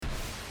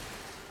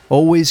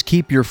Always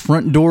keep your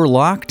front door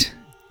locked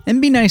and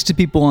be nice to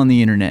people on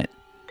the internet.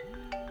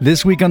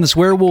 This week on the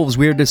Swearwolves,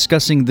 we are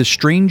discussing The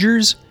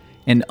Strangers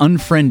and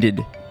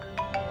Unfriended.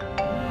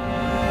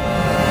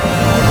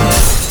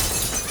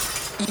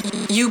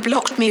 You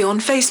blocked me on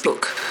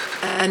Facebook,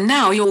 and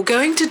now you're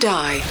going to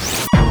die.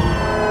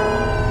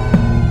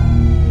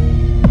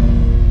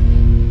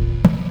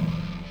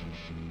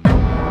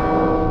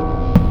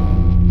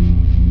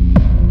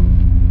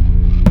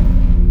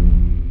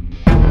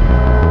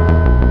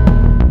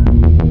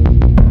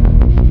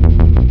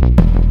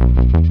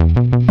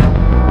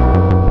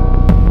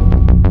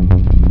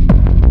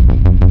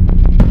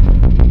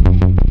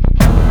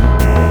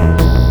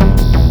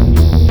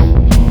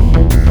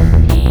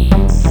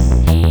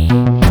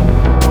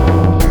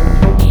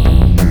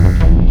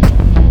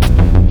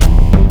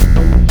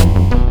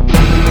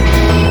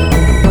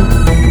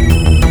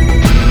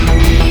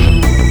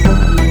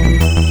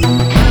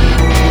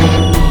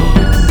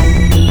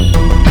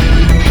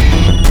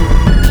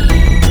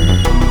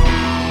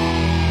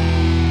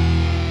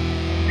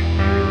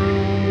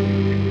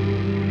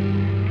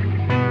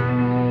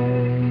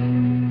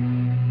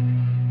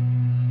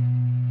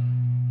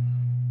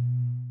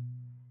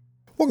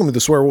 Welcome to the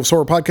Swearwolves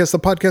Horror Podcast, the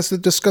podcast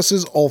that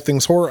discusses all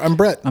things horror. I'm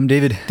Brett. I'm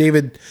David.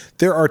 David,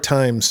 there are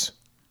times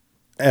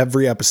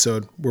every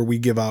episode where we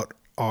give out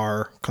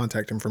our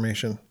contact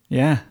information.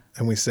 Yeah.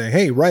 And we say,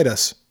 hey, write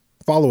us,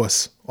 follow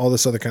us, all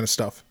this other kind of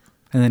stuff.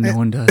 And then no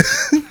one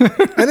does.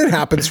 And it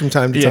happens from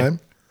time to time.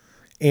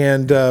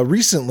 And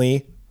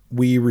recently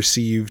we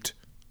received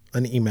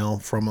an email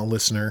from a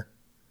listener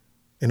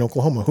in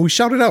Oklahoma who we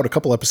shouted out a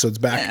couple episodes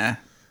back.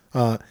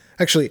 Yeah.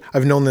 Actually,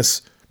 I've known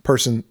this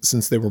person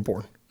since they were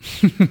born.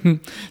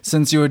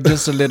 Since you were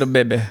just a little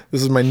baby.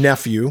 This is my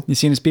nephew. You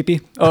seen his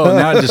pee-pee? Oh,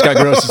 now it just got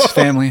gross. It's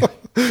family.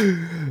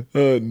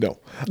 No.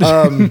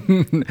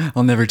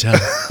 I'll never tell.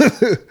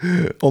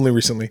 Only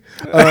recently.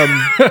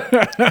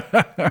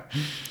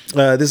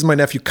 This is my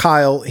nephew,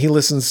 Kyle. He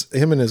listens,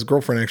 him and his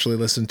girlfriend actually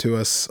listen to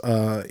us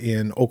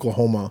in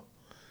Oklahoma.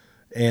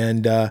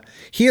 And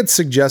he had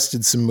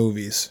suggested some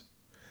movies.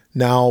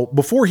 Now,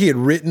 before he had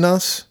written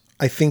us,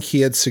 I think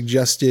he had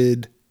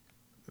suggested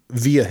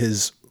via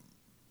his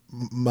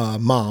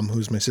mom,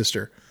 who's my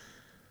sister,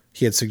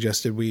 he had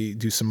suggested we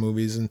do some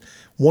movies. And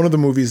one of the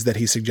movies that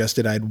he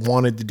suggested I'd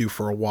wanted to do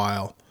for a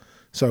while.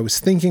 So I was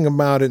thinking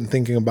about it. And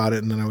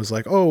then I was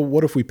like, oh,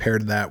 what if we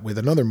paired that with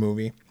another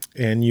movie?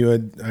 And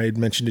I had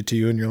mentioned it to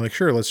you and you're like,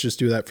 sure, let's just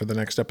do that for the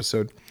next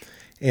episode.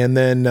 And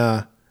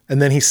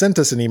then he sent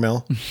us an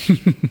email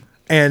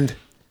and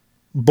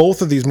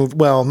both of these movies,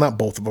 well, not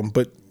both of them,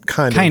 but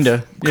kind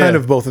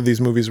of both of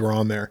these movies were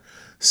on there.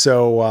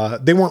 So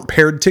they weren't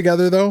paired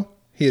together though.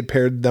 He had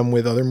paired them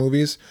with other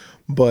movies,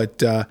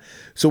 but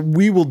so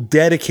we will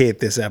dedicate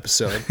this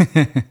episode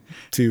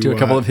to a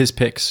couple of his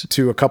picks.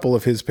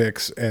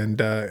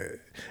 And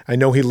I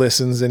know he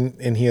listens,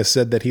 and he has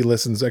said that he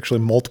listens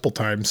actually multiple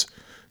times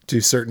to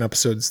certain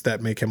episodes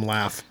that make him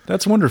laugh.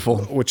 That's wonderful.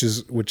 Which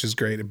is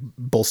great. It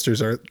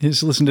bolsters our.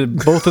 He's listened to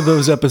both of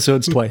those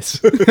episodes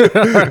twice.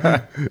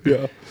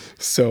 Yeah.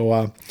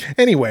 So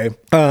anyway,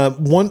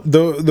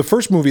 the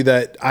first movie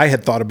that I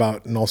had thought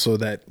about, and also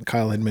that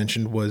Kyle had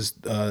mentioned, was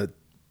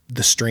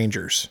The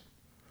Strangers.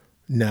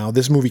 Now,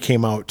 this movie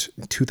came out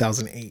in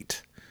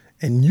 2008,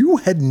 and you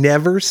had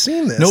never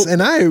seen this. Nope. And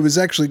I was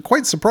actually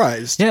quite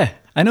surprised. Yeah,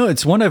 I know.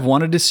 It's one I've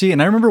wanted to see,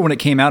 and I remember when it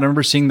came out, I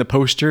remember seeing the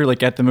poster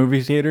like at the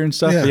movie theater and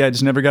stuff. Yeah. But yeah, I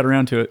just never got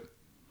around to it.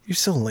 You're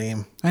so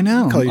lame. I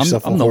know. Call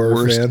yourself I'm a the horror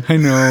worst. fan. I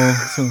know.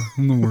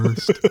 I'm the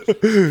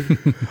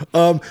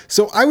worst.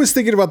 So I was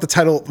thinking about the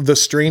title, The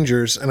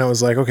Strangers, and I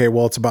was like, okay,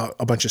 well, it's about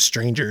a bunch of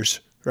strangers,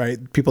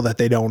 right? People that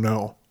they don't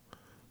know.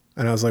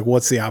 And I was like,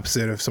 what's the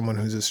opposite of someone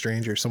who's a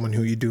stranger? Someone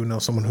who you do know,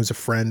 someone who's a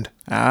friend.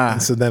 And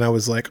so then I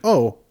was like,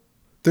 oh,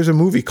 there's a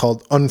movie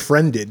called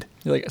Unfriended.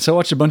 You're like, so I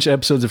watched a bunch of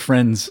episodes of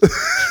Friends.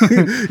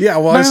 Yeah,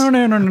 well, I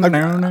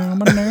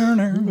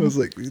was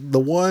like, the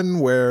one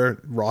where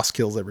Ross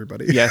kills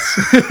everybody. Yes.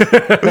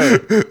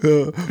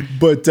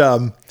 But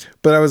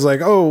I was like,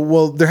 oh,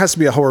 well, there has to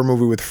be a horror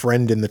movie with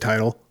friend in the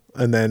title.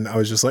 And then I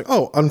was just like,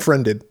 oh,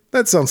 Unfriended.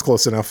 That sounds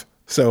close enough.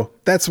 So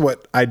that's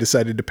what I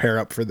decided to pair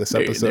up for this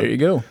episode. There you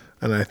go.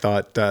 And I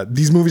thought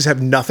these movies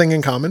have nothing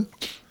in common.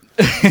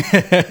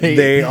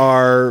 They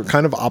are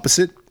kind of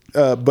opposite,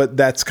 but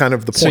that's kind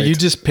of the point. So you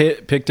just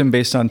picked them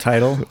based on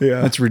title?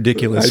 Yeah. That's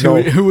ridiculous.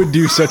 Who would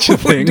do such a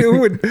thing?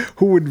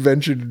 Who would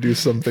venture to do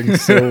something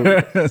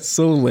so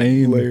so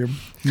lame?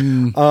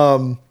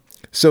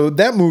 So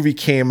that movie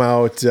came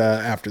out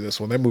after this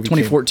one. That movie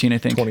 2014, I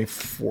think.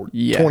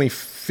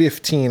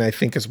 2015, I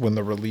think, is when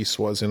the release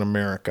was in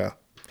America.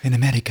 In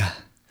America.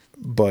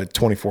 But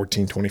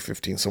 2014,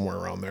 2015, somewhere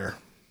around there.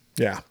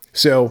 Yeah.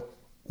 So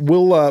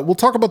we'll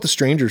talk about The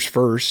Strangers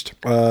first.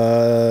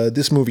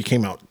 This movie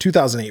came out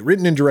 2008,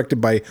 written and directed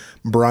by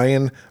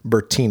Brian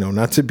Bertino,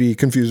 not to be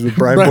confused with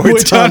Brian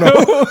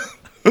Boitano.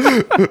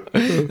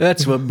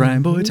 That's what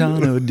Brian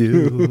Boitano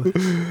do.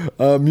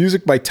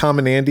 Music by Tom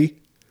and Andy.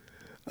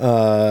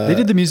 They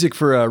did the music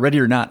for Ready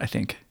or Not, I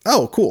think.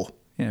 Oh, cool.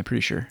 Yeah,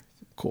 pretty sure.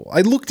 Cool.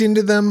 I looked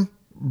into them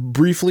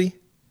briefly.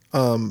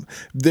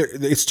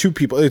 It's two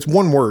people. It's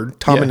one word,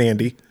 Tom and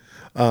Andy.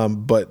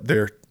 But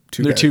they're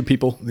two. They're guys. two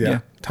people. Yeah.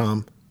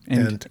 Tom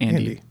and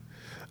Andy.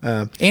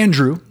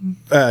 Andrew.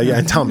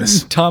 And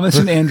Thomas. Thomas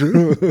and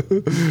Andrew.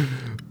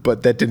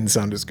 But that didn't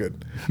sound as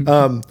good.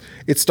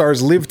 It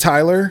stars Liv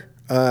Tyler,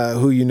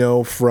 who you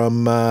know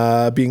from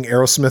being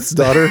Aerosmith's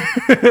daughter.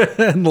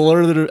 And the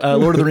Lord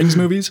of the Rings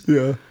movies.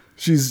 Yeah.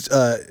 She's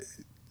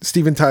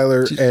Steven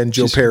Tyler and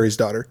Joe Perry's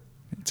daughter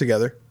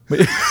together.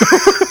 Yeah.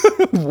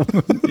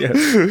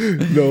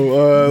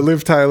 No,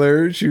 Liv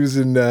Tyler. She was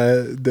in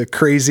the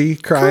Crazy,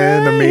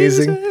 Crying,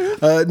 Amazing.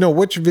 No,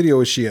 which video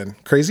was she in?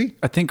 Crazy?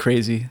 I think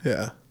Crazy.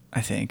 Yeah.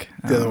 I think.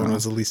 The other one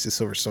was Alicia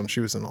Silverstone. She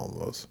was in all of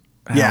those.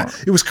 Oh. Yeah,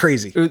 it was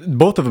Crazy.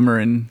 Both of them are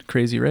in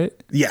Crazy, right?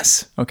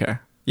 Yes. Okay.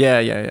 Yeah.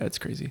 It's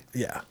Crazy.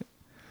 Yeah.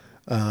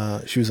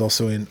 She was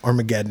also in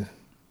Armageddon.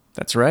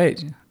 That's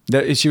right.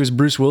 She was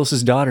Bruce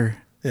Willis's daughter.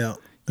 Yeah.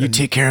 You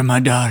take care of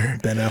my daughter.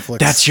 Ben Affleck.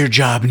 That's your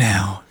job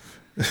now.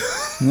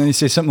 And then you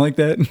say something like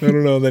that. I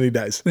don't know. Then he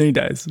dies. Then he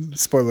dies.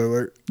 Spoiler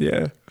alert.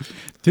 Yeah.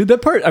 Dude,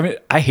 that part, I mean,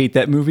 I hate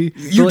that movie.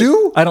 You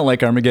do? I don't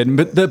like Armageddon,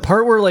 but the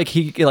part where like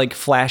he like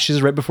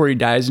flashes right before he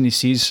dies and he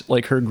sees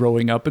like her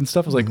growing up and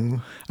stuff, I was like, I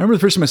remember the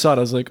first time I saw it, I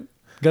was like,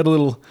 got a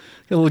little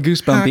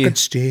goosebumpy. I could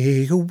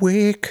stay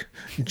awake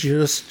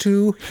just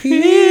to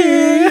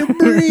hear you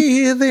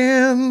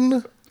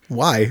breathing.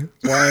 Why?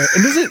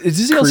 And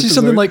does he also say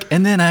something like,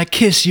 and then I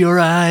kiss your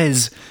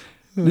eyes?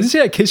 Does he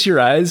say I kiss your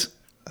eyes?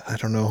 I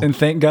don't know. And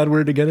thank God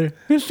we're together.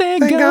 And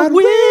thank God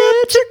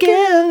we're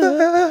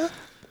together.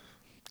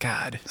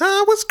 God.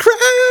 I was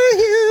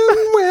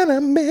crying when I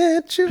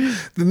met you.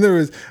 Then there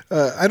was,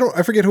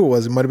 I forget who it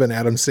was. It might have been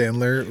Adam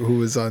Sandler who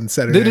was on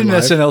Saturday They did an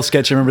Night Live. SNL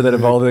sketch, I remember that,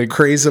 of all the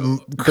crazy,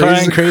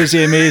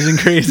 crazy, amazing,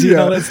 crazy, and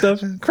all that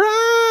stuff.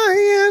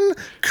 Crying,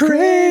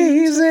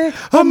 crazy,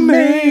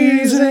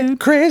 amazing,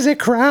 crazy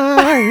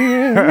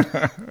crying.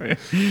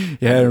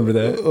 Yeah, I remember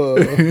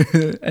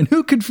that. And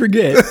who could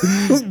forget?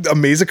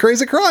 Amazing,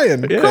 crazy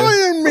crying. Yeah.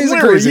 Crying, amazing,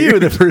 Where crazy. were you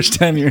the first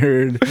time you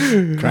heard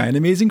crying,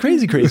 amazing,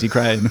 crazy, crazy,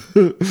 crying?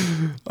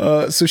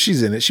 So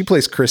she's in it. She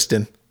plays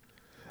Kristen.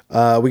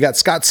 We got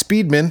Scott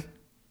Speedman,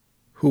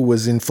 who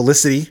was in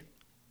Felicity.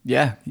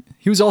 Yeah.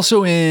 He was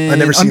also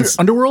in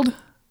Underworld?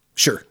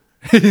 Sure.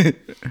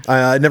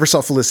 I never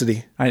saw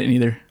Felicity. I didn't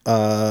either.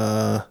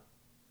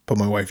 But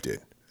my wife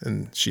did,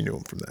 and she knew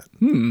him from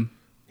that.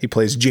 He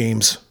plays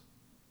James.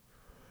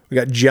 We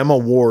got Gemma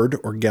Ward,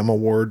 or Gemma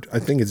Ward. I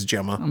think it's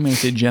Gemma. I'm going to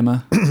say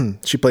Gemma.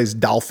 She plays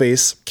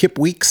Dollface. Kip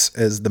Weeks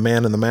as the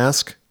man in the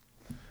mask.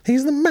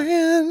 He's the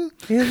man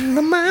in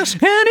the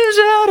mask. And he's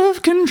out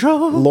of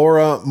control.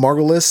 Laura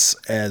Margulis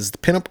as the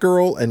pinup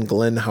girl, and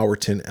Glenn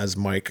Howerton as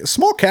Mike. A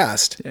small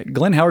cast. Yeah,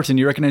 Glenn Howerton,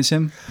 you recognize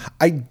him?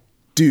 I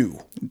do,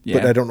 Yeah.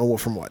 but I don't know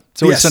from what.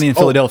 So he's Sunny in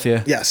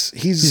Philadelphia. Yes,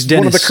 he's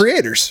one Dennis. of the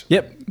creators.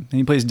 Yep. And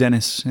he plays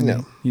Dennis. And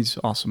Yeah. he's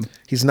awesome.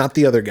 He's not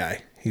the other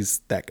guy. He's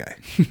that guy.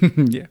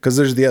 Yeah. Because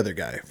there's the other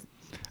guy.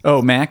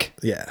 Oh, Mac?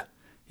 Yeah.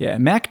 Yeah.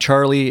 Mac,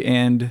 Charlie,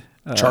 and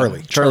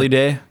Charlie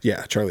Day.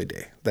 Yeah, Charlie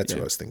Day. That's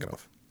who I was thinking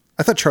of.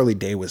 I thought Charlie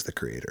Day was the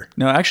creator.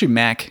 No, actually,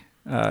 Mac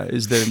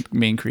is the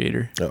main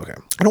creator. Oh, okay.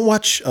 I don't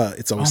watch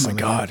It's Always Oh my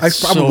Sunny. God. I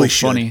It's probably so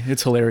should. funny.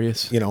 It's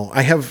hilarious. You know,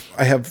 I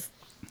have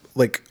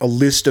like a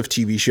list of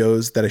TV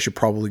shows that I should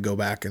probably go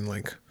back and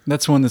like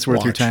That's one that's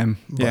worth your watch, time.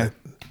 Yeah. but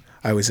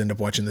I always end up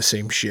watching the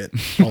same shit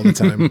all the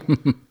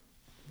time.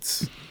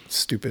 It's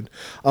stupid.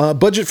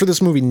 Budget for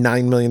this movie,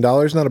 $9 million.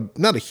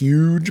 Not a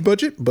huge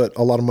budget, but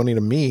a lot of money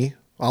to me.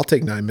 I'll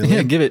take $9 million.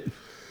 Yeah, give it.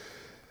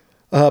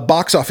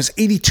 Box office,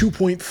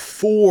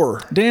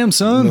 82.4 Damn,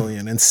 son.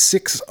 million, and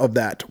 6 of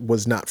that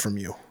was not from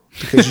you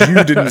because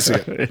you didn't see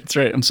it. That's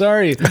right. I'm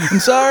sorry.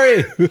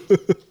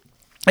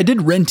 I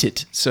did rent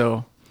it,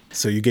 so.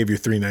 So you gave your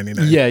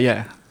 $3.99.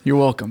 Yeah. You're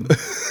welcome.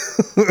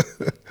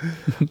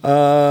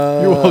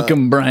 You're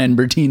welcome, Brian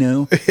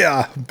Bertino.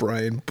 Yeah,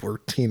 Brian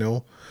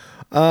Bertino.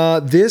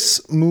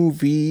 This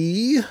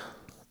movie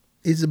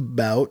is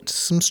about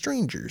some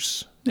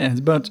strangers. Yeah, it's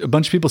about a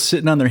bunch of people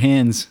sitting on their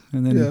hands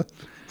and then Yeah.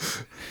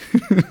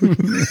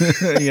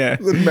 yeah,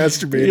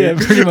 Masturbating. yeah,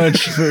 pretty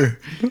much for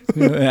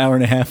an hour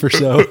and a half or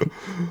so.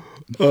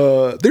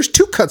 There's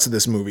 2 cuts of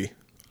this movie.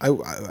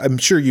 I'm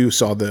sure you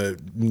saw the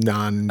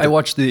I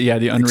watched the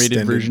unrated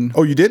extended version.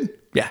 Oh, you did?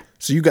 Yeah.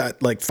 So you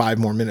got like 5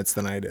 more minutes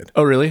than I did.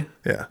 Oh, really?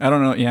 Yeah. I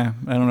don't know. Yeah,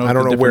 I don't know. I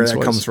don't know where that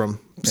was. comes from.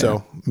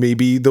 So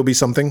maybe there'll be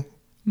something,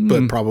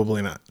 but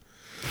probably not.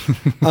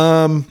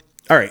 All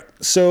right.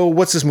 So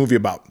what's this movie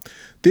about?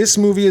 This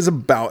movie is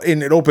about,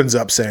 and it opens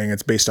up saying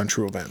it's based on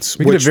true events.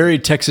 We get a very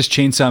Texas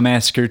Chainsaw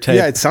Massacre type.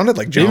 Yeah, it sounded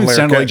like John It even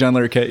sounded Larroquette. like John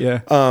Larroquette,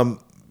 yeah.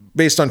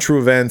 Based on true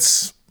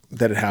events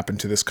that had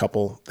happened to this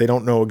couple. They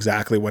don't know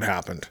exactly what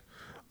happened.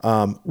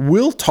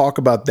 We'll talk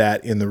about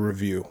that in the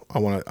review. I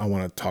want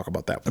to talk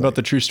about that. About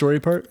the true story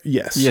part?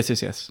 Yes.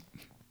 Yes.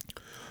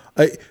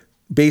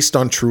 Based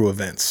on true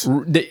events.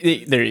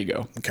 There you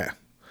go. Okay.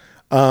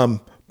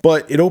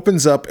 But it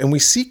opens up and we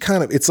see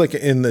it's like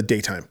in the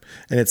daytime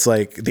and it's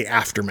like the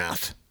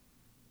aftermath.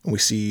 And we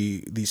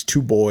see these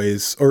 2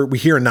 boys, or we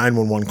hear a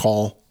 911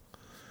 call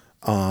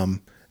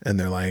And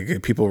they're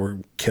like, people were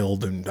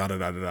killed and da da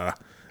da da da.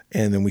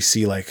 And then we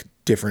see like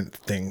different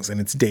things, and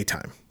it's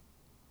daytime.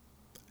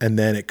 And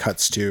then it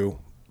cuts to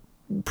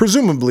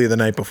presumably the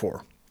night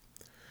before.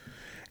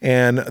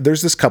 And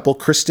there's this couple,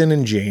 Kristen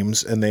and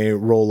James, and they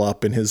roll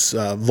up in his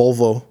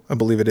Volvo, I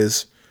believe it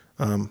is.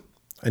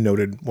 I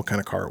noted what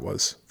kind of car it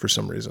was for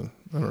some reason.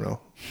 I don't know,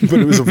 but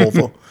it was a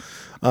Volvo.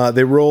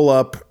 They roll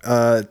up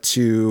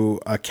to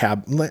a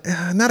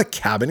not a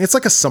cabin. It's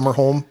like a summer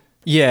home.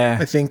 Yeah.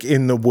 I think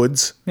in the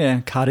woods.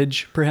 Yeah.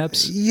 Cottage,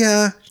 perhaps.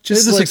 Yeah.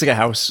 This looks like a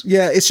house.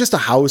 Yeah. It's just a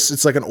house.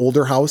 It's like an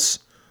older house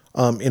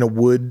in a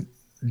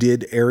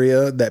wooded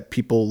area that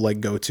people like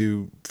go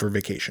to for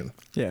vacation.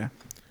 Yeah.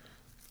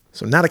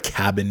 So not a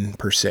cabin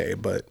per se,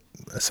 but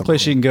a summer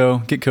Place home. you can go,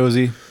 get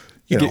cozy,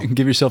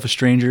 give yourself a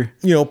stranger.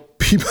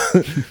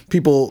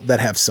 People that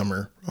have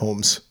summer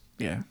homes.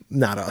 Yeah.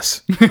 Not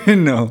us.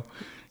 No.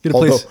 Get a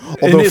place in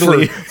Although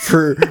Italy.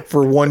 for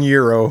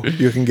 €1,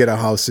 you can get a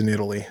house in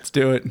Italy. Let's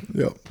do it.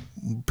 Yep.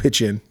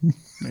 Pitch in.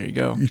 There you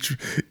go. Each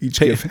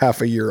give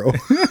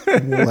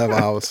 €0.50. We'll have a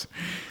house.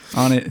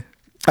 On it.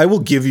 I will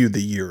give you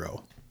the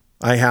euro.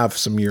 I have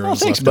some euros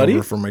thanks, left buddy.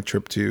 over from my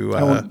trip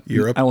to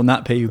Europe. I will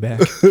not pay you back.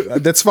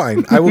 That's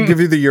fine. I will give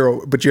you the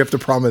euro, but you have to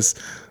promise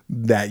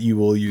that you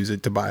will use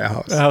it to buy a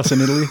house. A house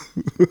in Italy.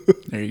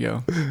 There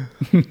you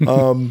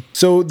go.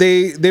 So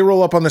they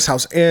roll up on this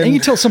house, and And you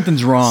tell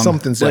something's wrong.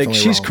 Something's definitely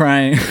she's wrong.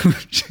 crying.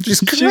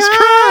 She's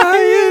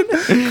crying.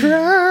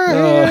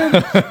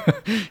 crying.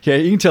 Yeah,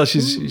 you can tell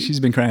she's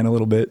been crying a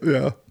little bit.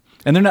 Yeah.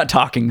 And they're not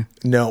talking.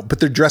 No,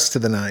 but they're dressed to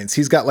the nines.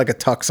 He's got like a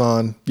tux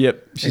on.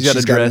 Yep. And She's got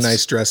a dress. a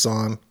nice dress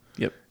on.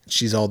 Yep.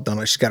 She's all done.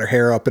 She's got her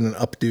hair up in an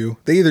updo.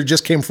 They either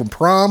just came from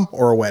prom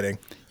or a wedding.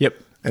 Yep.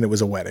 And it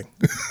was a wedding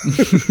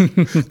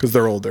because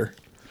they're older.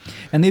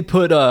 And they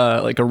put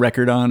like a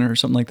record on or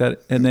something like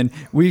that. And then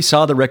we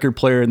saw the record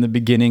player in the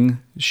beginning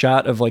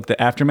shot of like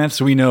the aftermath.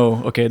 So we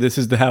know, okay, this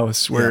is the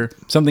house where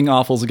something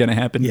awful is going to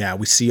happen. Yeah,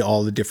 we see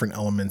all the different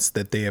elements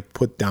that they have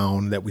put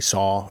down that we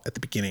saw at the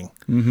beginning.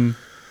 Mm-hmm.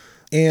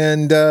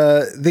 And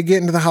they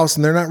get into the house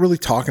and they're not really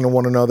talking to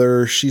one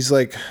another. She's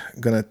like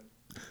going to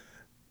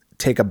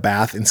take a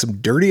bath in some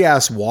dirty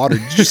ass water.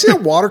 Did you see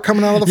that water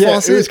coming out of the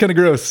faucet? It was kind of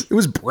gross. It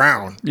was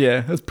brown.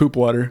 Yeah, that's poop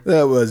water.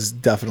 That was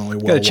definitely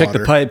well Gotta check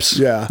the pipes.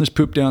 Yeah. There's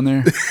poop down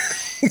there.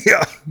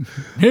 Yeah.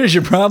 Here's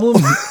your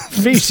problem.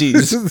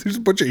 Feces. There's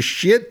a bunch of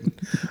shit.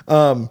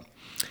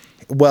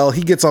 Well,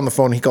 he gets on the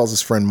phone. He calls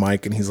his friend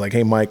Mike and he's like,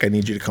 hey, Mike, I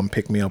need you to come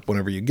pick me up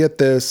whenever you get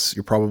this.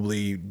 You're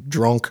probably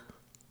drunk,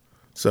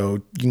 so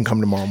you can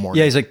come tomorrow morning.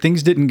 Yeah, he's like,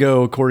 things didn't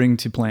go according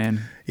to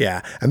plan.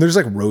 Yeah. And there's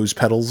like rose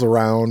petals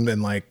around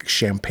and like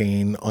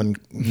champagne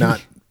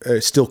not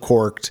still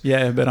corked.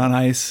 Yeah, but on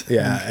ice.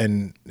 Yeah.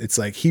 And it's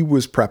like he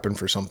was prepping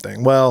for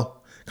something.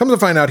 Well, come to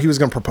find out he was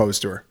going to propose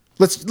to her.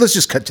 Let's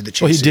just cut to the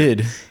chase. Well, he here.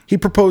 did. He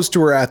proposed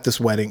to her at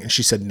this wedding and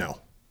she said no.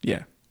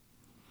 Yeah.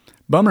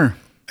 Bummer.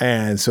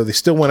 And so they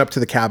still went up to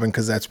the cabin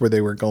because that's where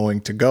they were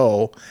going to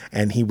go.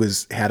 And he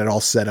had it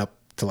all set up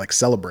to like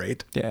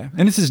celebrate. Yeah.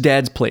 And it's his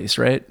dad's place,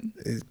 right?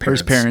 Or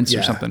his parents or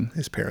Yeah, something.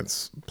 His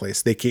parents'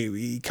 place.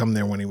 He come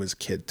there when he was a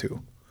kid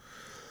too.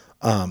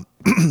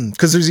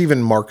 Because there's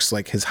even marks,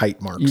 like his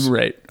height marks.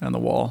 Right. On the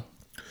wall.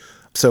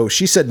 So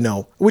she said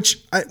no,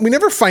 which we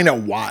never find out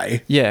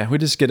why Yeah. We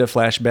just get a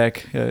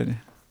flashback.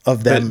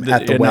 of them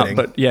at the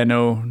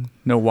wedding.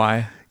 No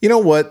why. You know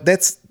what?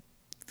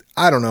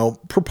 I don't know.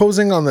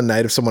 Proposing on the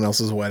night of someone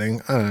else's wedding.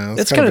 I don't know.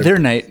 That's kind of their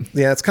night.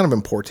 Yeah, it's kind of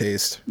in poor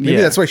taste. Maybe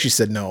Yeah. that's why she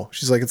said no.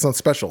 She's like, it's not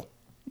special.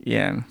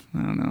 Yeah. I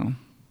don't know.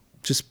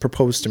 Just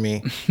propose to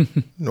me.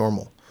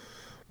 Normal.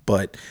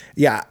 But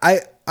yeah, I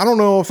don't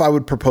know if I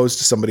would propose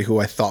to somebody who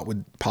I thought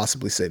would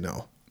possibly say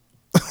no.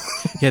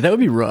 Yeah, that would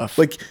be rough.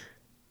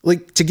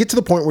 Like to get to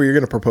the point where you're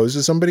going to propose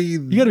to somebody.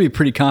 You got to be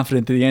pretty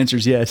confident that the answer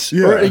is yes.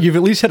 Yeah. Or you've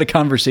at least had a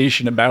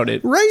conversation about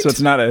it. Right. So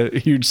it's not a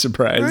huge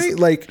surprise. Right?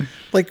 Like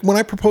when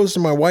I proposed to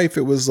my wife,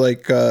 it was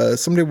like,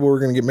 someday we're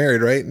going to get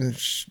married, right? And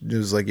it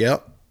was like, yeah,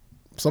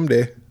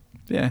 someday.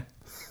 Yeah.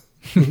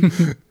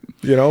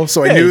 You know,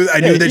 so I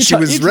knew that she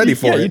was ready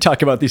for it. You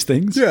talk about these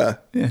things. Yeah.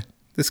 Yeah.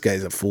 This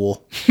guy's a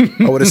fool.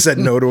 I would have said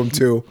no to him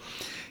too.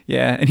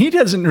 Yeah. And he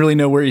doesn't really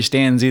know where he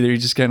stands either.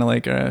 He's just kind of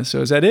like, so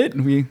is that it?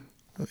 And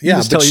Yeah,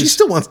 just but tell she you-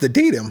 still wants to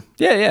date him.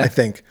 Yeah. I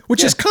think,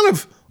 which is kind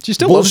of She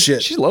still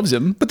bullshit. She loves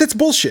him. But that's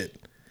bullshit.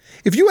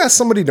 If you ask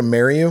somebody to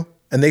marry you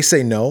and they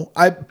say no,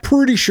 I'm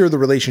pretty sure the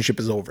relationship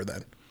is over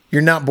then.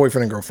 You're not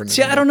boyfriend and girlfriend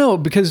See, anymore. I don't know,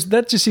 because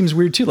that just seems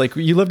weird too. Like,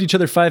 you loved each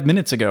other 5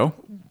 minutes ago.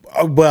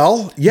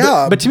 Well,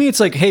 yeah. But to me, it's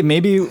like, hey,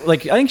 maybe,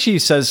 like, I think she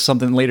says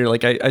something later,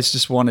 like, I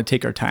just want to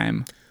take our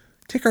time.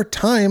 Take our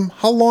time.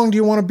 How long do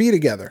you want to be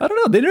together? I don't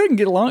know. They didn't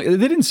get along.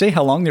 They didn't say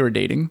how long they were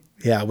dating.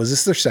 Yeah, was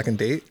this their second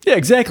date? Yeah,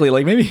 exactly.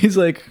 Like, maybe he's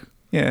like,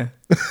 yeah,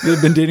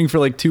 they've been dating for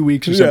like 2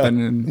 weeks or something.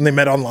 Yeah. And And they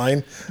met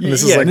online. And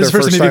this this is like this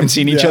their person first they've time even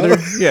seen each Yeah. other.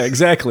 Yeah,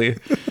 exactly.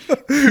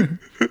 Yeah,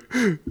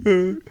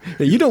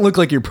 you don't look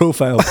like your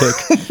profile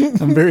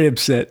pic. I'm very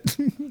upset.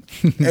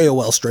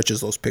 AOL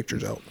stretches those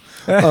pictures out.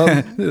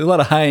 There's a lot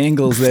of high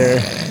angles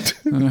there.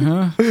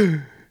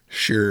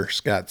 Sure,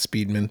 Scott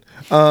Speedman.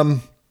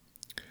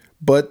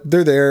 But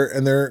they're there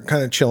and they're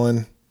kind of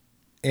chilling.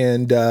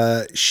 And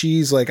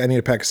she's like, I need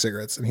a pack of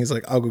cigarettes. And he's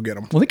like, I'll go get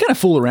them. Well, they kind of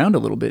fool around a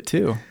little bit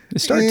too. They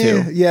start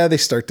to. Yeah, they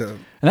start to. And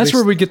that's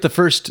where we get the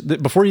first,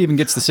 before he even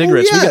gets the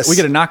cigarettes, yes. we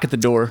get a knock at the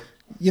door.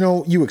 You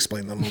know, you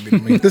explain the movie to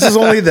me. This is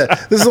only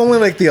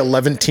like the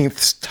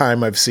 11th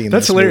time I've seen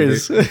That's this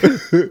hilarious.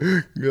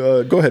 movie.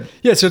 Go ahead.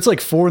 Yeah, so it's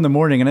like 4 a.m,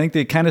 and I think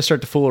they kind of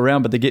start to fool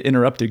around, but they get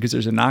interrupted because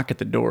there's a knock at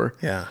the door.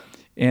 Yeah.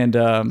 And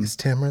is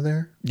Tamara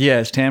there? yeah,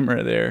 is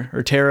Tamara there?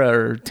 Or Tara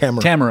or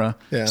Tamara.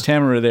 Yeah. Is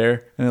Tamara there?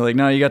 And they're like,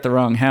 no, you got the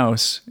wrong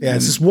house. Yeah,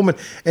 it's this woman.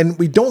 And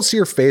we don't see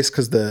her face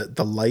because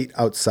the light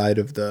outside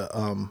of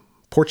the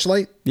porch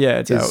light Yeah,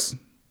 it's is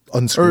out.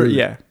 unscrewed. Or,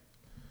 yeah.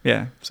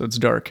 Yeah, so it's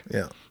dark.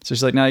 Yeah. So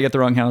she's like, no, you got the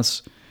wrong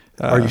house.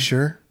 Are you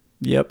sure?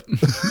 Yep.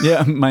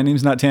 Yeah, my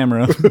name's not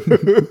Tamara.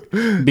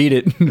 Beat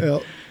it. Yeah.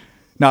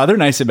 No, they're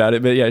nice about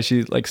it, but yeah,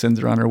 she like sends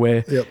her on her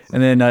way. Yep.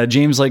 And then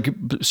James like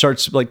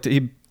starts like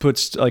he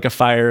puts like a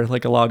fire,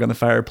 like a log on the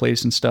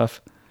fireplace and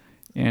stuff.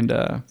 And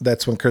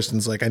That's when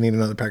Kristen's like, I need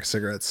another pack of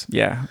cigarettes.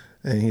 yeah.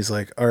 And he's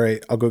like, all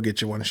right, I'll go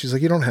get you one. And she's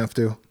like, you don't have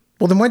to.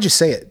 Well, then why'd you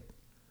say it?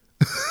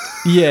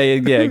 Yeah,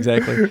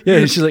 exactly. Yeah,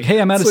 and she's like, "Hey,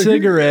 I'm out of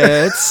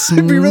cigarettes.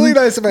 It'd be really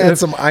nice if I had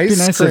some ice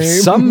Be nice cream.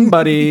 if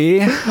somebody."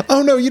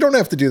 Oh no, you don't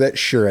have to do that.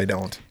 Sure, I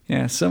don't.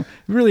 Yeah, so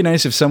really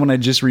nice if someone I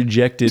just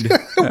rejected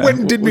Went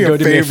and did me would a go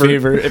do me a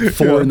favor. favor at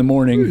 4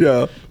 a.m.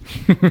 Yeah.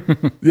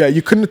 Yeah,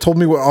 you couldn't have told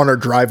me what on our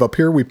drive up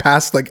here. We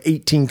passed like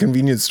 18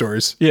 convenience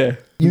stores. Yeah.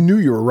 You knew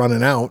you were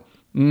running out.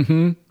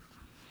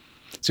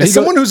 So As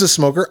someone who's a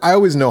smoker, I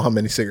always know how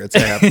many cigarettes I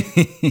have.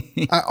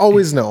 I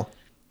always know.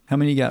 how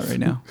many you got right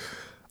now?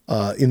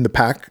 In the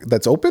pack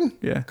that's open?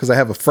 Yeah. Because I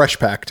have a fresh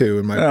pack too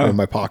in my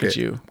look pocket. at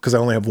you. Because I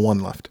only have one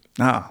left.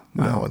 Oh,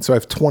 No, and so I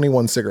have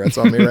 21 cigarettes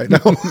on me right now.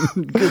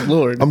 good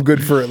Lord. I'm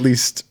good for at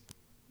least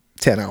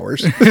 10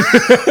 hours.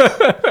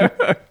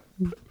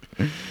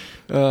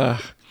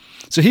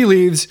 So he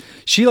leaves.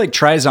 She like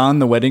tries on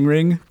the wedding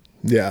ring.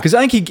 Yeah. Because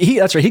I think he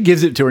that's right. He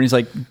gives it to her and he's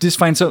like, just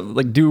find some,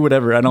 like do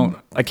whatever.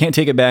 I can't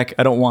take it back.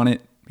 I don't want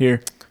it.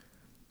 Here.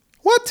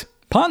 What?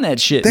 Pawn that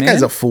shit, That man.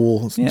 guy's a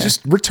fool. Yeah.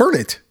 Just return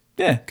it.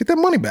 Yeah. Get that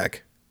money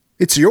back.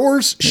 It's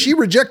yours. She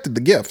rejected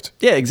the gift.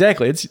 Yeah,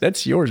 exactly.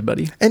 That's yours,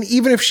 buddy. And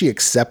even if she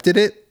accepted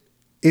it,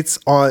 it's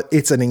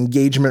an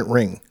engagement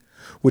ring,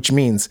 which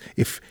means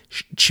if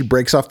she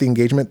breaks off the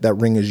engagement, that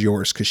ring is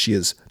yours because she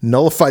has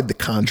nullified the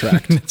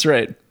contract. That's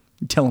right.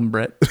 Tell him,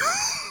 Brett.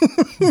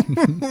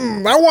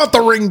 I want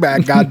the ring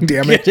back. God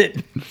damn it. Get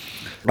it.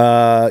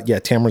 Yeah,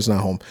 Tamara's not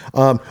home.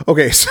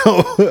 Okay,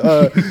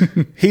 so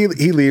he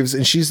leaves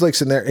and she's like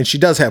sitting there and she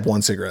does have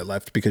one cigarette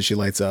left because she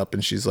lights up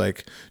and she's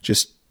like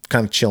just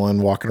kind of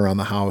chilling, walking around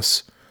the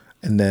house.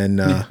 And then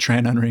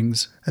Trying on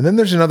rings. and then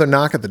there's another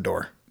knock at the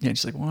door. Yeah, and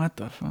she's like, what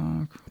the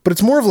fuck? But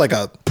it's more of like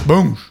a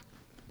boom.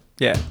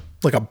 Yeah.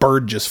 Like a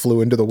bird just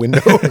flew into the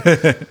window.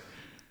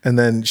 And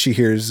then she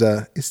hears,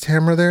 is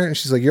Tamara there? And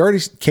she's like, you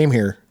already came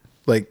here.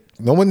 Like,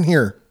 no one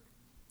here.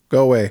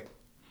 Go away.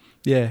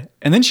 Yeah.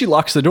 And then she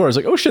locks the door. I was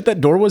like, oh shit,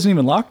 that door wasn't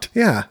even locked?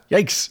 Yeah.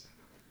 Yikes.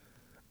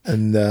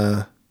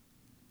 And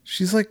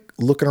she's like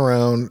looking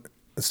around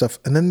and stuff.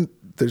 And then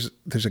there's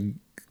a,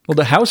 Well,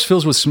 the house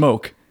fills with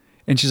smoke.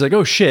 And she's like,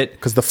 oh shit.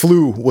 because the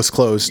flue was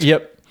closed.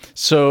 Yep.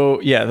 So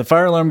yeah, the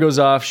fire alarm goes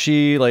off.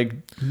 She like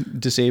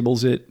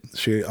disables it.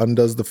 She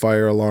undoes the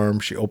fire alarm.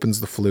 She opens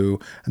the flue.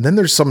 And then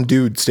there's some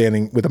dude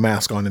standing with a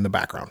mask on in the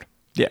background.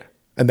 Yeah.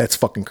 And that's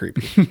fucking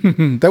creepy.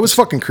 That was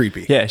fucking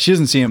creepy. Yeah. She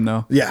doesn't see him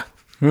though. Yeah.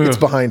 It's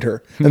behind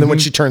her. And then when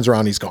she turns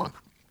around, he's gone.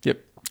 Yep.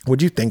 What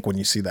do you think when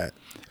you see that?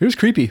 It was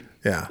creepy.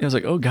 Yeah. I was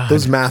like, oh God.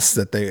 Those masks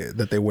that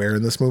they wear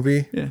in this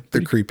movie, Yeah, they're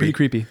pretty- creepy. pretty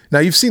creepy. Now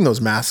you've seen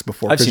those masks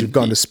before I've because seen- you've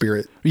gone to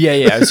Spirit. Yeah,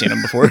 I've seen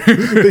him before.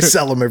 They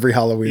sell them every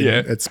Halloween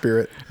Yeah. at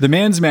Spirit. The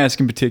man's mask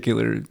in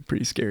particular,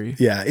 pretty scary.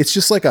 Yeah, it's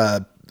just like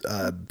a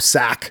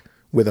sack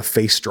with a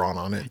face drawn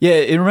on it. Yeah,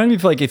 it reminded me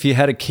of like if you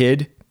had a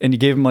kid and you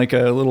gave him like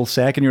a little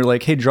sack and you were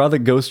like, hey, draw the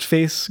ghost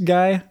face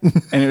guy.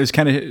 And it was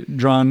kind of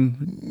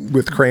drawn.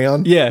 With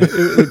crayon. Yeah,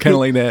 kind of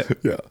like that.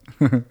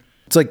 Yeah.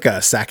 It's like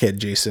Sackhead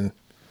Jason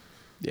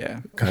Yeah.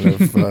 kind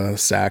of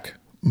sack.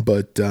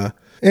 But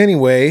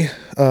anyway,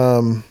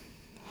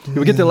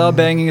 We get the loud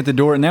banging at the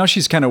door. And now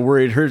she's kind of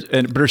worried.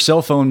 But her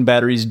cell phone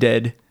battery's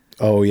dead.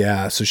 oh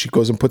yeah. So she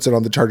goes and puts it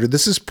on the charger.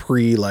 This is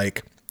pre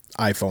like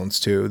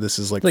iPhones too. This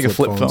is like Like a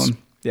flip phones. phone.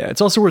 Yeah,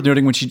 it's also worth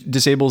noting when she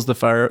disables the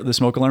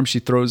smoke alarm, she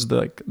throws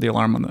the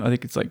alarm on I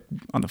think it's like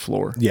on the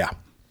floor. Yeah.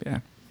 Yeah.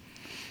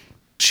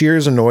 She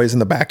hears a noise in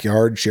the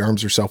backyard. She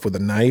arms herself with a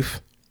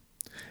knife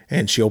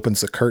and she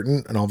opens the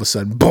curtain and all of a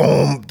sudden,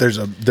 boom, there's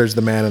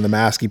the man in the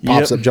mask. He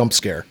pops Yep. up, jump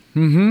scare.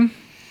 And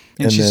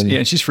she's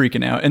then- she's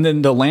freaking out. And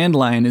then the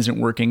landline isn't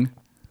working.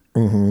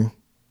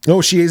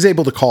 No, she is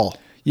able to call.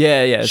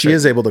 Yeah, that's She right.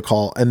 is able to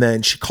call. And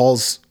then she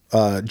calls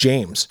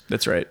James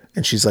That's right.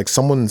 and she's like,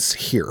 someone's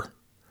here.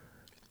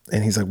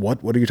 And he's like,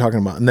 what are you talking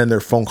about? And then their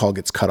phone call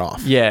gets cut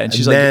off. Yeah, and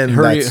she's then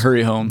like,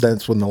 hurry home.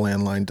 That's when the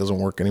landline doesn't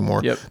work anymore.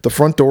 Yep. The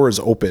front door is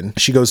open.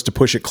 She goes to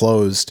push it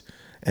closed.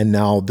 And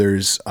now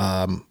there's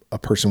a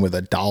person with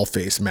a doll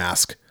face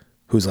mask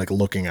who's like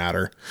looking at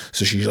her.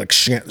 So she like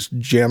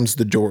slams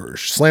the door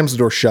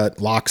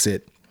shut, locks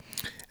it,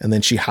 and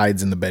then she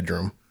hides in the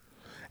bedroom.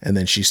 And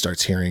then she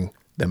starts hearing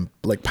them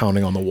like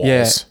pounding on the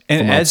walls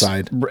from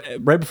outside.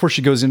 Right before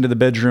she goes into the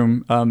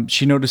bedroom,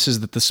 she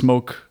notices that the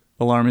smoke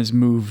alarm is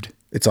moved.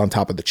 It's on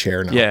top of the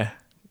chair now. Yeah.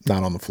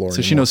 Not on the floor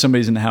So she knows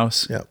somebody's in the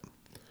house. Yep.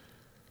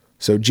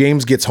 So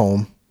James gets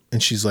home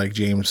and she's like,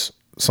 James,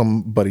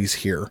 somebody's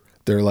here.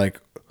 They're like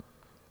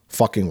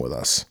fucking with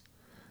us.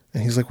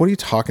 And he's like, what are you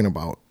talking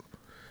about?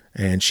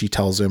 And she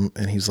tells him,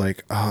 and he's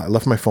like, I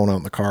left my phone out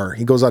in the car.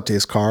 He goes out to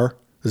his car,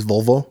 his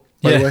Volvo,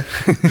 by the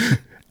way.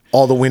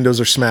 All the windows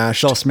are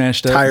smashed. It's all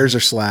smashed up. Tires are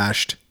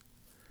slashed.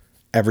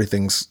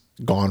 Everything's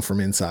gone from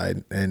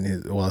inside. And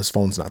his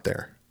phone's not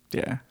there.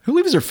 Yeah. Who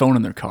leaves their phone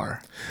in their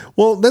car?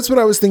 Well, that's what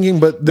I was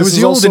thinking, but this was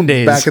is the also olden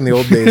days. back in the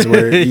old days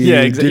where you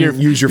didn't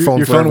use your phone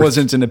Your for phone everything.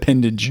 wasn't an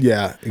appendage.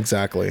 Yeah,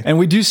 exactly. And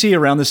we do see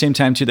around the same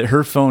time, too, that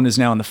her phone is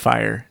now on the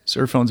fire. So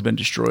her phone's been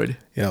destroyed.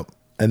 Yep.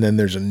 And then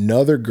there's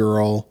another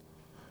girl.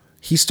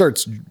 He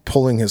starts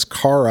pulling his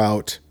car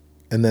out,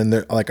 and then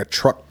they're like a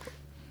truck.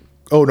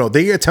 Oh, no,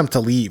 they attempt to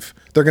leave.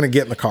 They're going to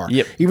get in the car.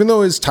 Yep. Even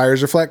though his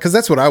tires are flat, because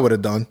that's what I would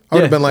have done. I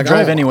would have been like,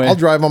 drive anyway. I'll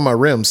drive on my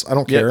rims. I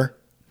don't Yep. care.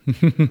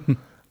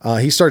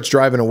 He starts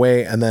driving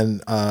away, and then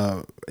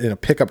in a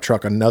pickup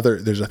truck,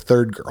 there's a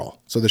third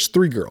girl. So there's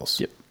 3 girls.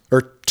 Yep.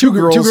 Or two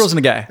girls and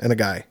a guy. And a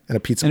guy. And a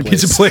pizza And a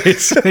place.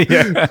 pizza place.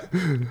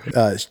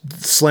 Yeah.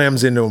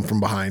 Slams into him from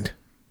behind,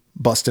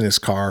 busting his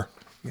car.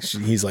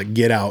 He's like,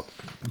 get out.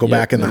 Go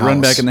back in the house.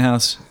 Run back in the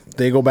house.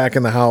 They go back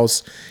in the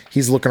house.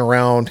 He's looking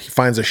around. He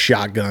finds a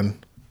shotgun.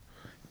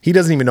 He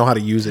doesn't even know how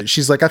to use it.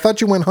 She's like, I thought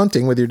you went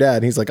hunting with your dad.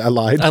 And he's like, I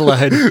lied.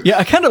 Yeah,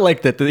 I kind of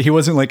like that he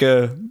wasn't like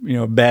a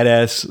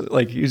badass.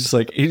 Like he's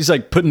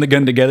like putting the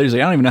gun together. He's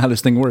like, I don't even know how this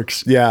thing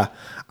works. Yeah.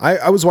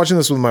 I was watching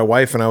this with my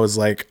wife, and I was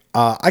like,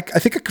 I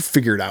think I could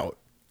figure it out.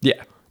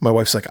 Yeah. My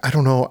wife's like, I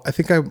don't know. I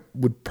think I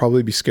would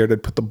probably be scared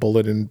I'd put the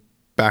bullet in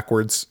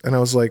backwards. And I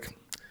was like,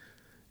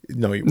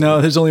 no, you wouldn't.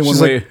 No, there's only one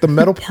She's way. Like, the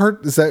metal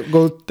part, does that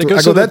go?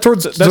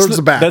 Towards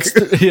the back.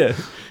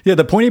 Yeah.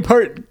 The pointy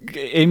part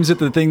aims at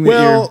the thing that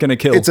you're gonna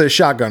kill. It's a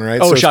shotgun, right?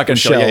 Oh, so shotgun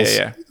shell.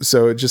 Yeah.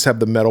 So it just have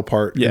the metal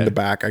part Yeah. in the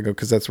back. I go,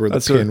 because that's where the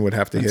pin would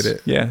have to hit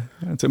it. Yeah,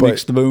 that's what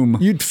makes the boom.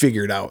 You'd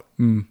figure it out,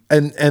 and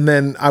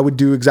then I would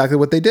do exactly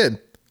what they did.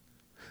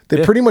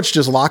 They pretty much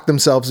just locked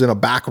themselves in a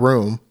back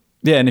room.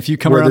 Yeah, and if you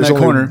come where around there's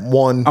that only corner,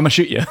 one, I'm gonna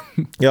shoot you.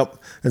 Yep.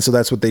 And so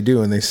that's what they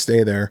do, and they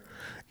stay there.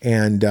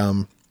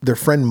 And their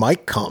friend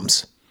Mike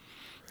comes.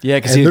 Yeah,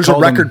 because there's a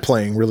record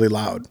playing really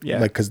loud. Yeah.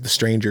 Like, because the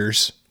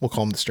strangers, we'll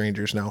call them the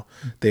strangers now,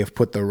 they have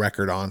put the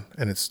record on,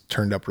 and it's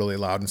turned up really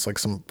loud. And it's like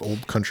some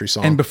old country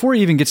song. And before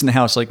he even gets in the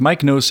house, like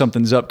Mike knows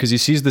something's up because he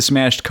sees the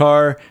smashed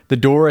car. The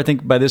door, I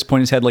think by this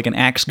point, has had like an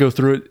axe go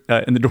through it,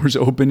 and the door's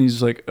open.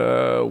 He's like,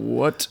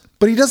 what?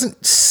 But he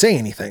doesn't say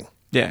anything.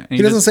 Yeah. He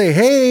doesn't say,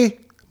 hey,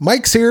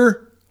 Mike's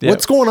here. Yeah.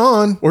 What's going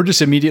on? Or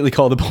just immediately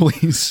call the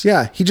police.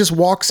 Yeah. He just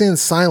walks in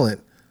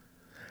silent,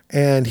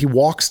 and he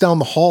walks down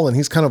the hall, and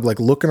he's kind of like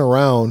looking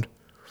around.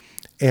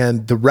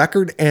 And the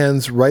record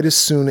ends right as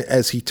soon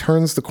as he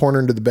turns the corner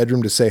into the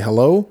bedroom to say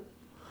hello.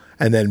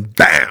 And then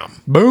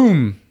bam,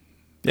 Boom.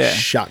 Yeah.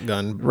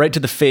 shotgun Right to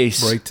the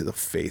face. right to the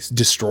face,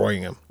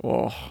 destroying him.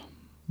 Oh.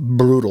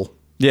 Brutal,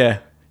 Yeah.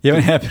 Yeah,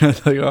 when it happened, I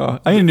was like, oh,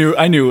 I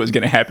knew it was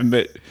going to happen,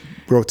 but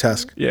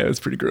grotesque. yeah, it was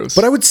pretty gross.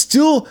 But I would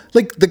still,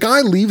 like, the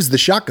guy leaves the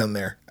shotgun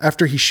there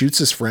after he shoots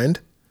his friend.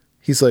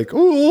 He's like,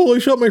 oh, I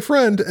shot my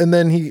friend. And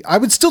then I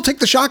would still take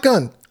the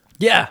shotgun.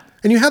 yeah.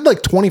 And you had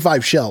like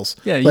 25 shells.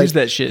 Yeah, like, use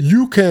that shit.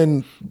 You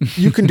can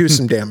do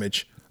some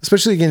damage,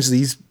 especially against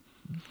these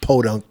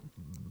podunk.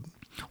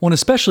 Well, and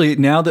especially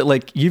now that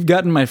like you've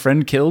gotten my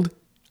friend killed,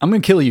 I'm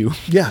going to kill you.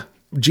 Yeah.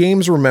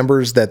 James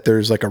remembers that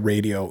there's like a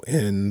radio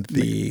in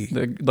the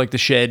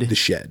shed. the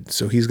shed.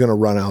 So he's going to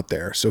run out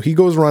there. So he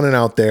goes running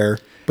out there,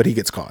 but he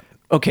gets caught.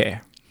 Okay.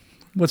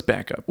 Let's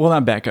back up. Well,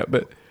 not back up,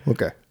 but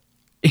Okay.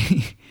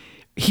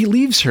 he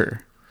leaves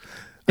her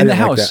I in the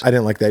didn't like house. that. I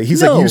didn't like that.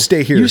 He's No, like, you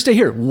stay here. You stay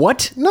here.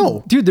 What?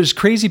 No. Dude, there's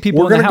crazy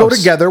people We're in the going to go house.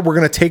 together. We're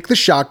going to take the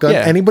shotgun.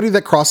 Yeah. Anybody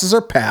that crosses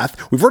our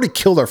path, we've already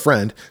killed our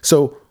friend.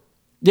 So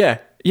Yeah.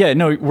 Yeah,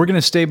 no, we're going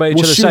to stay by each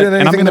We'll other's shoot side at and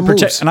I'm anything going to that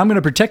protect moves. and I'm going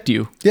to protect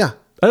you. yeah.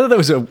 I thought that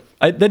was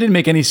that didn't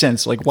make any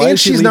sense. Like why And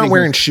is she she's not leaving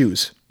wearing her?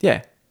 shoes.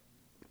 Yeah.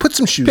 Put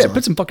some shoes Yeah, on.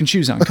 put some fucking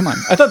shoes on. Come on.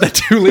 I thought that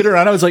too later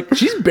on. I was like,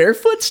 she's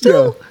barefoot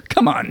still? Yeah.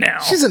 Come on now.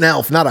 She's an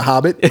elf, not a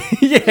hobbit.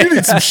 yeah. You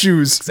need some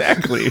shoes.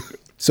 Exactly.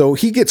 So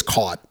he gets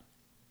caught.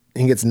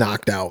 He gets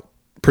knocked out,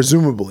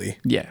 presumably.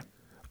 Yeah.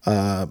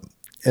 And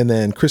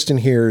then Kristen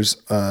hears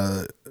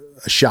a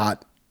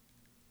shot,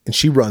 and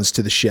she runs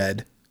to the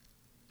shed.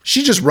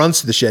 She just runs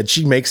to the shed.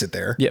 She makes it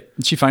there. Yep.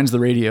 She finds the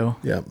radio.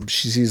 Yeah.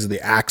 She sees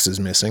the axe is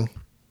missing.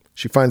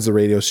 She finds the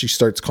radio. She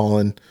starts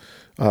calling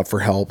for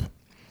help.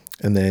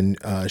 And then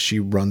she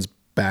runs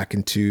back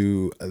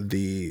into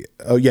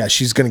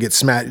she's going to get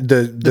smashed.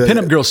 The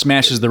Pinup girl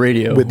smashes the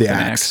radio with the an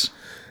axe.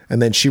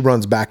 And then she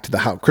runs back to the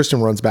house.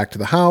 Kristen runs back to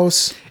the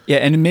house. Yeah,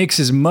 and it makes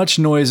as much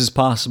noise as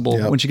possible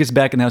when she gets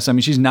back in the house. I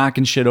mean, she's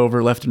knocking shit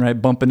over left and right,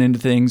 bumping into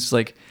things.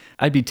 Like,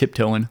 I'd be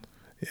tiptoeing.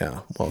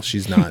 Yeah, well,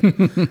 she's not.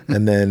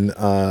 And then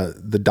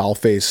the doll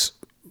face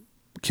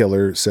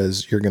killer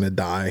says, "You're gonna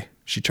die."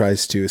 She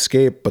tries to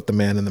escape, but the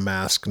man in the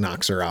mask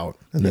knocks her out.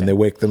 And then they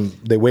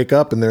wake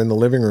up and they're in the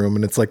living room,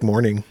 and it's like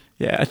morning.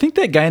 Yeah, I think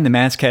that guy in the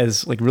mask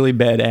has like really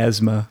bad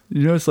asthma.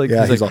 You know, it's like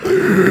Yeah, he's like, all,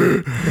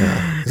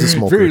 yeah, he's a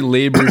smoker. very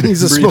labored.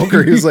 He's a breathing.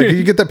 smoker. He was like, "Can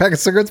you get that pack of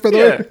cigarettes, by the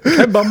Yeah, way?"